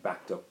all be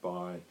backed up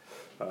by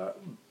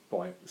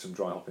some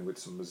dry hopping with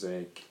some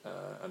Mosaic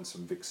and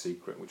some Vic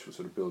Secret, which will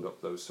sort of build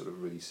up those sort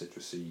of really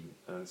citrusy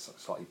and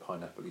slightly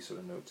pineapple-y sort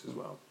of notes as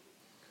well.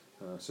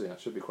 So yeah,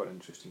 it should be quite an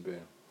interesting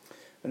beer.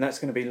 And that's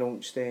going to be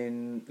launched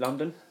in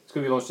London? It's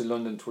going to be launched in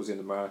London towards the end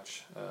of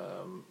March.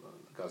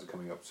 The guys are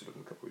coming up sort of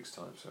in a couple of weeks'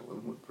 time, so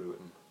we'll brew it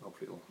and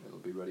hopefully it'll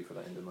be ready for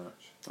that end of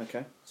March.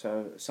 Okay,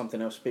 so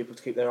something else for people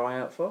to keep their eye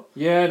out for?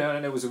 Yeah, no,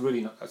 and it was a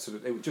really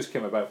it just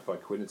came about by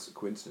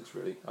coincidence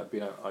really.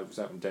 I was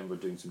out in Denver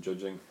doing some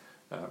judging.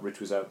 Rich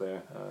was out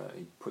there.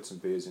 He put some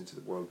beers into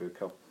the World Beer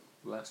Cup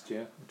last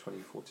year in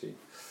 2014,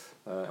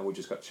 and we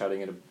just got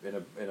chatting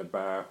in a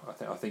bar.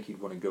 I think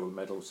he'd won a gold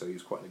medal, so he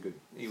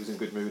was in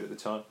good mood at the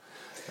time.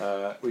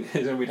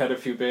 We'd had a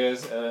few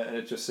beers, and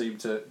it just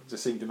seemed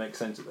to make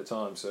sense at the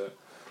time. So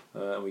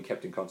and we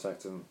kept in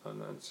contact, and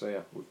so yeah,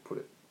 we've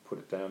put put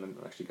it down and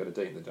actually got a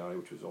date in the diary,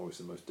 which was always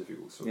the most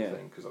difficult sort of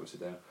thing, because obviously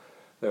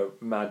they're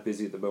mad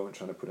busy at the moment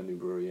trying to put a new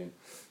brewery in.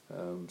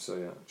 So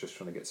yeah, just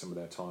trying to get some of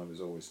their time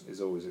is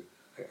always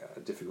a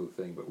difficult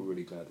thing, but we're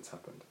really glad it's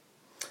happened.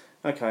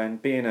 Okay,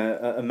 and being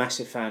a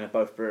massive fan of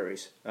both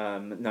breweries,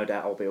 no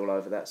doubt I'll be all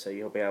over that. So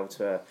you'll be able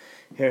to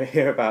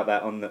hear about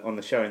that on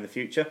the show in the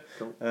future.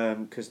 Cool.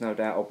 Because no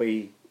doubt I'll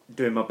be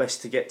doing my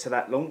best to get to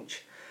that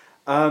launch.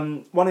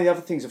 One of the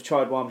other things I've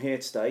tried while I'm here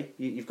today,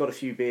 you've got a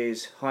few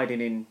beers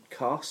hiding in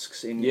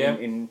casks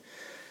in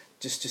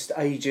just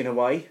aging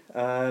away.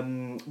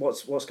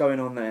 What's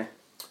going on there?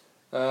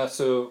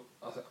 So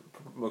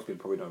most people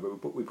probably know,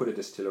 but we put a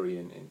distillery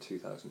in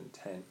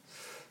 2010.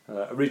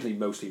 Originally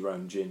mostly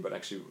around gin, but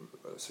actually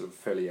sort of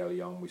fairly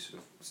early on we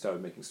sort of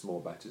started making small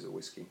batches of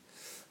whiskey.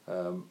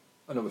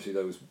 And obviously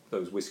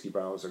those whiskey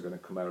barrels are going to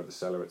come out of the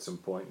cellar at some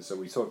point. And so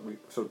we sort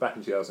of back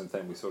in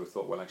 2010 we sort of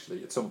thought, well,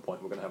 actually at some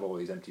point we're going to have all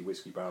these empty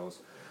whiskey barrels,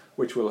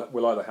 which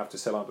we'll either have to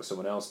sell on to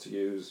someone else to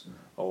use,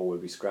 or we'll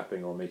be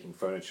scrapping or making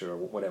furniture or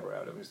whatever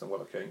out of it. So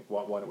well, okay,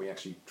 why don't we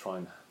actually try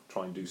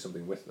and do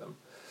something with them?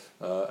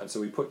 And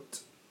so we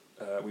put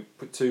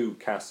 2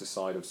 casks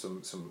aside of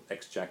some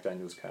ex Jack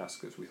Daniels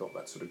casks, because we thought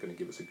that's sort of going to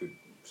give us a good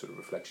sort of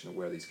reflection of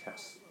where these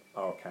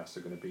our casks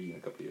are going to be in a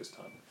couple of years'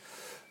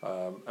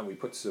 time. And we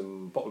put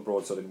some bottled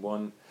broadside in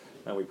one,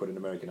 and we put an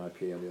American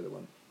IPA on the other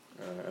one.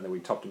 And then we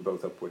topped them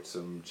both up with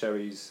some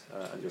cherries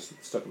and just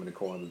stuck them in the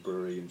corner of the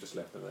brewery and just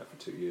left them there for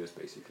 2 years,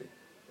 basically.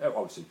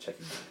 Obviously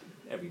checking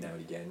every now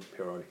and again,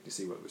 periodically, to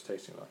see what it was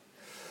tasting like.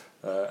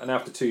 And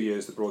after 2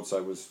 years, the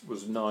broadside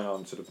was nigh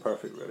on sort of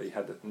perfect, really.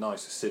 Had a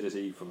nice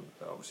acidity from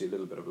obviously a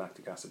little bit of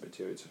lactic acid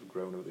bacteria. It's sort of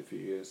grown over the few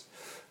years.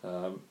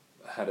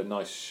 Had a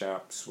nice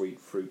sharp sweet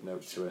fruit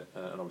note to it,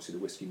 and obviously the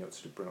whiskey notes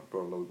sort of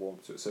brought a lot of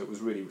warmth to it. So it was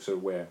really sort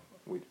of where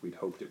we'd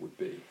hoped it would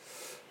be.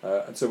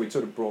 And so we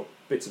sort of brought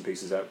bits and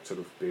pieces out, sort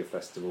of beer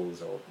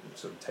festivals or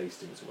sort of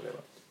tastings or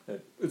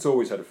whatever. It's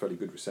always had a fairly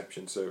good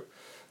reception. So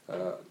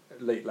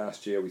late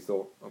last year we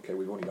thought, okay,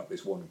 we've only got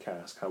this one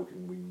cask. How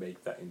can we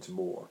make that into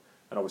more?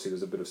 And obviously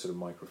there's a bit of sort of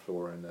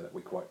microflora in there that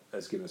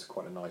has given us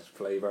quite a nice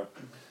flavour,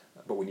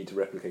 but we need to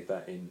replicate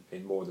that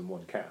in more than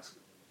one cask.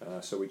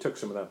 So we took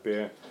some of that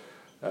beer,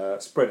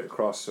 spread it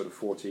across sort of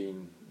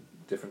 14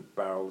 different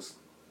barrels,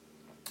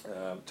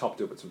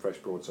 topped it up with some fresh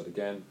broadside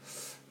again,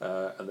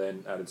 and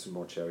then added some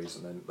more cherries,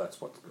 and then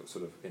that's what's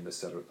sort of in the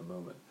cellar at the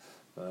moment.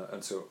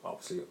 And so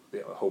obviously,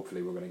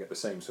 hopefully we're going to get the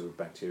same sort of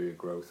bacteria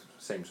growth,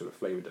 same sort of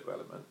flavour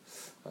development.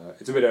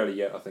 It's a bit early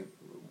yet, I think.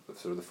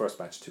 Sort of the first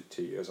batch took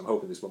 2 years. I'm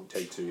hoping this won't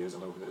take 2 years.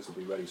 I'm hoping that this will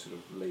be ready sort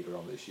of later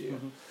on this year.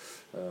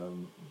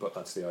 Mm-hmm. But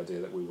that's the idea,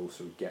 that we will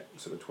sort of get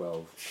sort of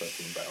 12,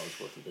 13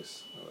 barrels worth of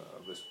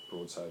this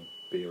broadside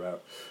beer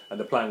out. And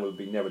the plan will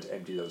be never to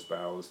empty those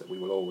barrels, that we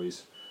will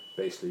always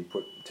basically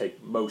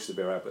take most of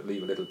the beer out but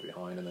leave a little bit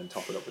behind, and then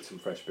top it up with some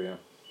fresh beer,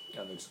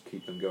 and then just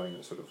keep them going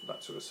in sort of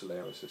that sort of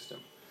Solera system.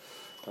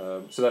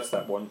 So that's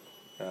that one.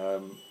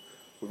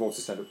 We've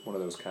also sent one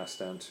of those casks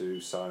down to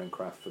Siren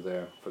Craft for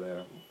their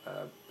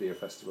beer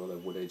festival, their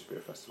Wood Age Beer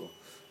Festival,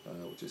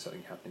 which is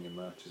something happening in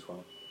March as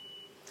well.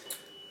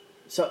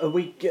 So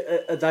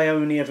are they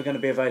only ever going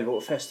to be available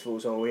at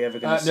festivals, or are we ever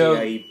going to see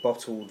a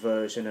bottled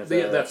version of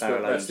that's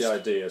the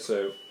idea.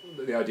 So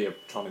the idea of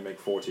trying to make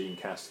 14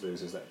 casks of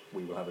those is that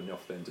we will have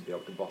enough then to be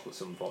able to bottle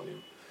some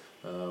volume.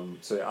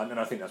 And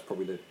I think that's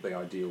probably the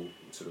ideal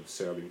sort of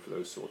serving for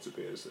those sorts of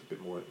beers. A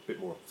bit more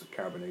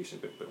carbonation, a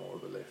bit more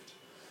of a lift.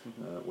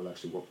 Mm-hmm. Will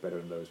actually work better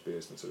in those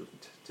beers than sort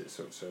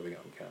of serving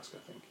out in cask, I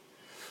think.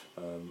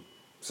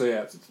 So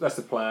yeah, that's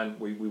the plan.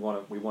 We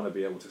want to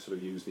be able to sort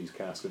of use these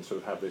casks and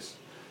sort of have this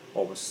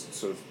almost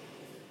sort of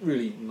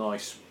really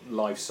nice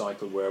life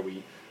cycle where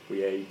we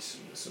age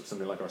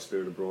something like our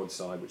Spirit of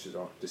Broadside, which is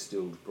our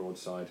distilled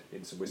broadside,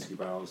 in some whiskey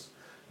barrels,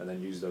 and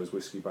then use those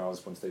whiskey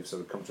barrels once they've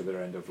sort of come to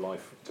their end of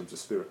life in terms of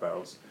spirit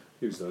barrels.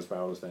 Use those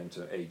barrels then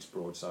to age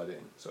broadside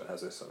in, so it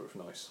has this sort of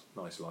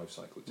nice life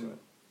cycle to it.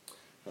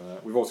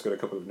 We've also got a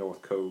couple of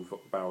North Cove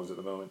barrels at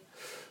the moment,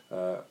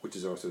 which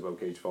is our sort of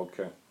oak aged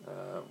vodka,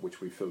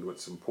 which we filled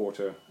with some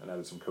porter and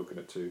added some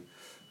coconut to.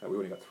 We've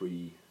only got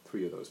three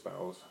of those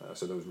barrels,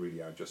 so those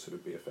really are just sort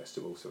of beer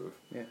festival sort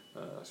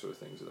of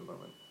things at the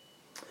moment.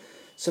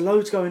 So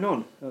loads going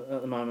on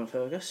at the moment,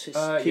 Fergus.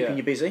 It's keeping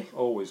you busy.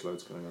 Always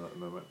loads going on at the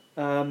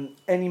moment.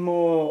 Any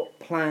more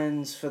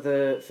plans for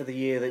the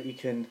year that you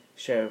can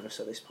share with us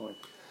at this point?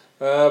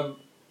 I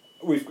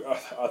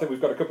think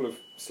we've got a couple of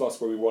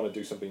slots where we want to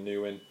do something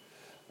new in.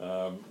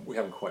 We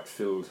haven't quite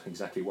filled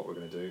exactly what we're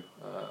going to do.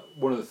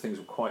 One of the things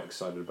we're quite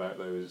excited about,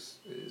 though,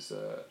 is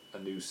a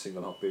new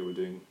single hop beer we're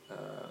doing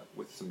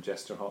with some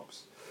Jester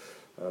hops.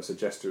 So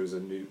Jester is a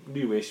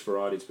newish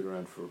variety. It's been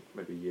around for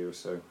maybe a year or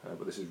so,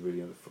 but this is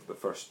really the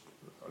first.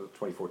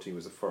 2014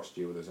 was the first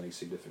year where there's any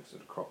significant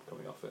sort of crop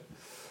coming off it,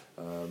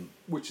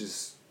 which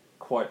is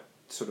quite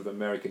sort of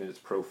American in its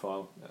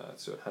profile.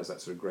 So it has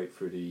that sort of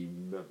grapefruity,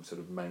 sort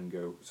of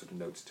mango sort of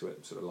notes to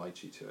it, sort of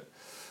lychee to it.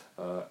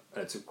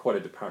 And it's quite a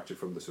departure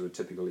from the sort of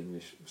typical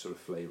English sort of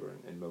flavour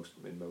in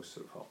most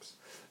sort of hops.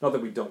 Not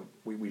that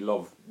we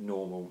love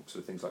normal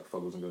sort of things like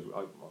Fuggles and Goes.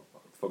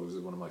 Fuggles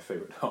is one of my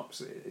favourite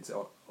hops.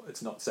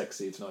 It's not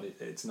sexy. It's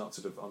not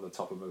sort of on the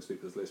top of most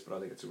people's list, but I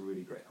think it's a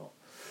really great hop.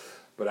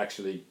 But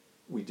actually,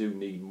 we do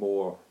need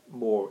more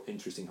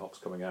interesting hops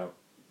coming out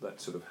that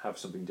sort of have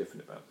something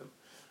different about them.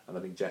 And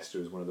I think Jester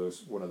is one of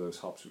those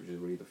hops which is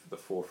really the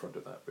forefront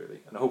of that, really.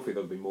 And hopefully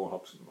there'll be more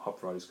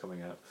hop varieties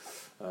coming out.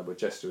 But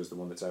Jester is the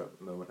one that's out at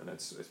the moment, and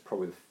it's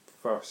probably the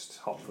first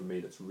hop for me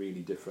that's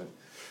really different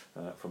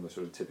from the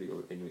sort of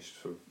typical English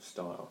sort of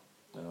style.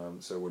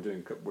 So we're doing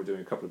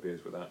a couple of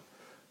beers with that.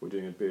 We're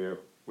doing a beer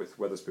with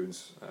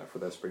Wetherspoons for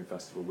their spring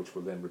festival, which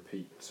will then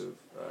repeat sort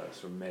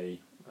of May,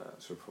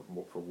 sort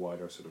of for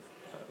wider sort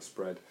of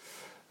spread.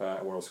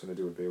 And we're also going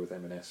to do a beer with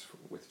M&S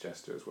with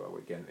Jester as well,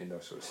 again in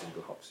their sort of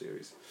single hop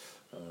series.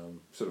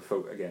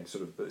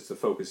 The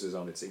focus is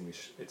on it's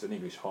an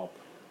English hop.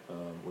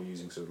 We're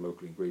using sort of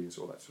local ingredients,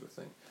 all that sort of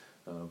thing.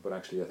 But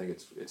actually, I think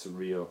it's a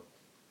real.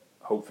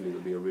 Hopefully,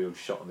 it'll be a real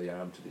shot in the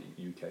arm to the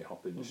UK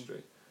hop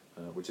industry,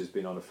 which has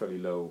been on a fairly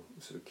low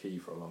sort of key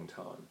for a long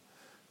time.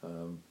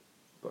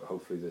 But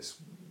hopefully,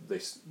 this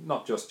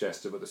not just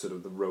Jester, but the sort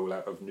of the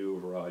rollout of newer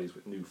varieties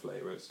with new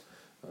flavours.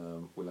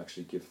 Will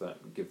actually give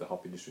the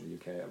hop industry in the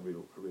UK a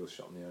real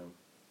shot in the arm.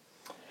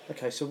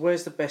 Okay, so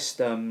where's the best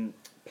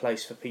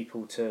place for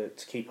people to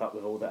keep up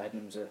with all that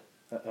Adnams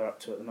are up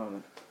to at the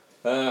moment?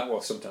 Well,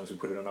 sometimes we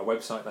put it on our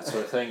website, that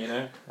sort of thing.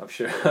 I'm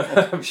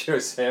sure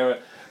Sarah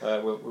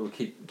will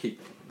keep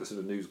the sort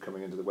of news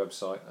coming into the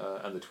website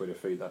and the Twitter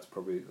feed. That's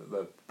probably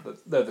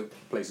they're the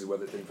places where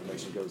the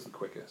information goes the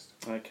quickest.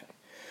 Okay.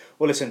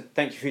 Well, listen,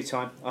 thank you for your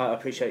time. I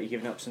appreciate you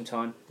giving up some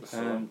time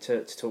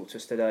to talk to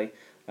us today.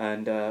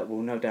 And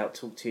we'll no doubt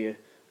talk to you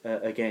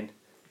again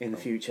in the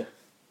future.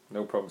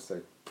 No problem,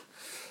 Steve.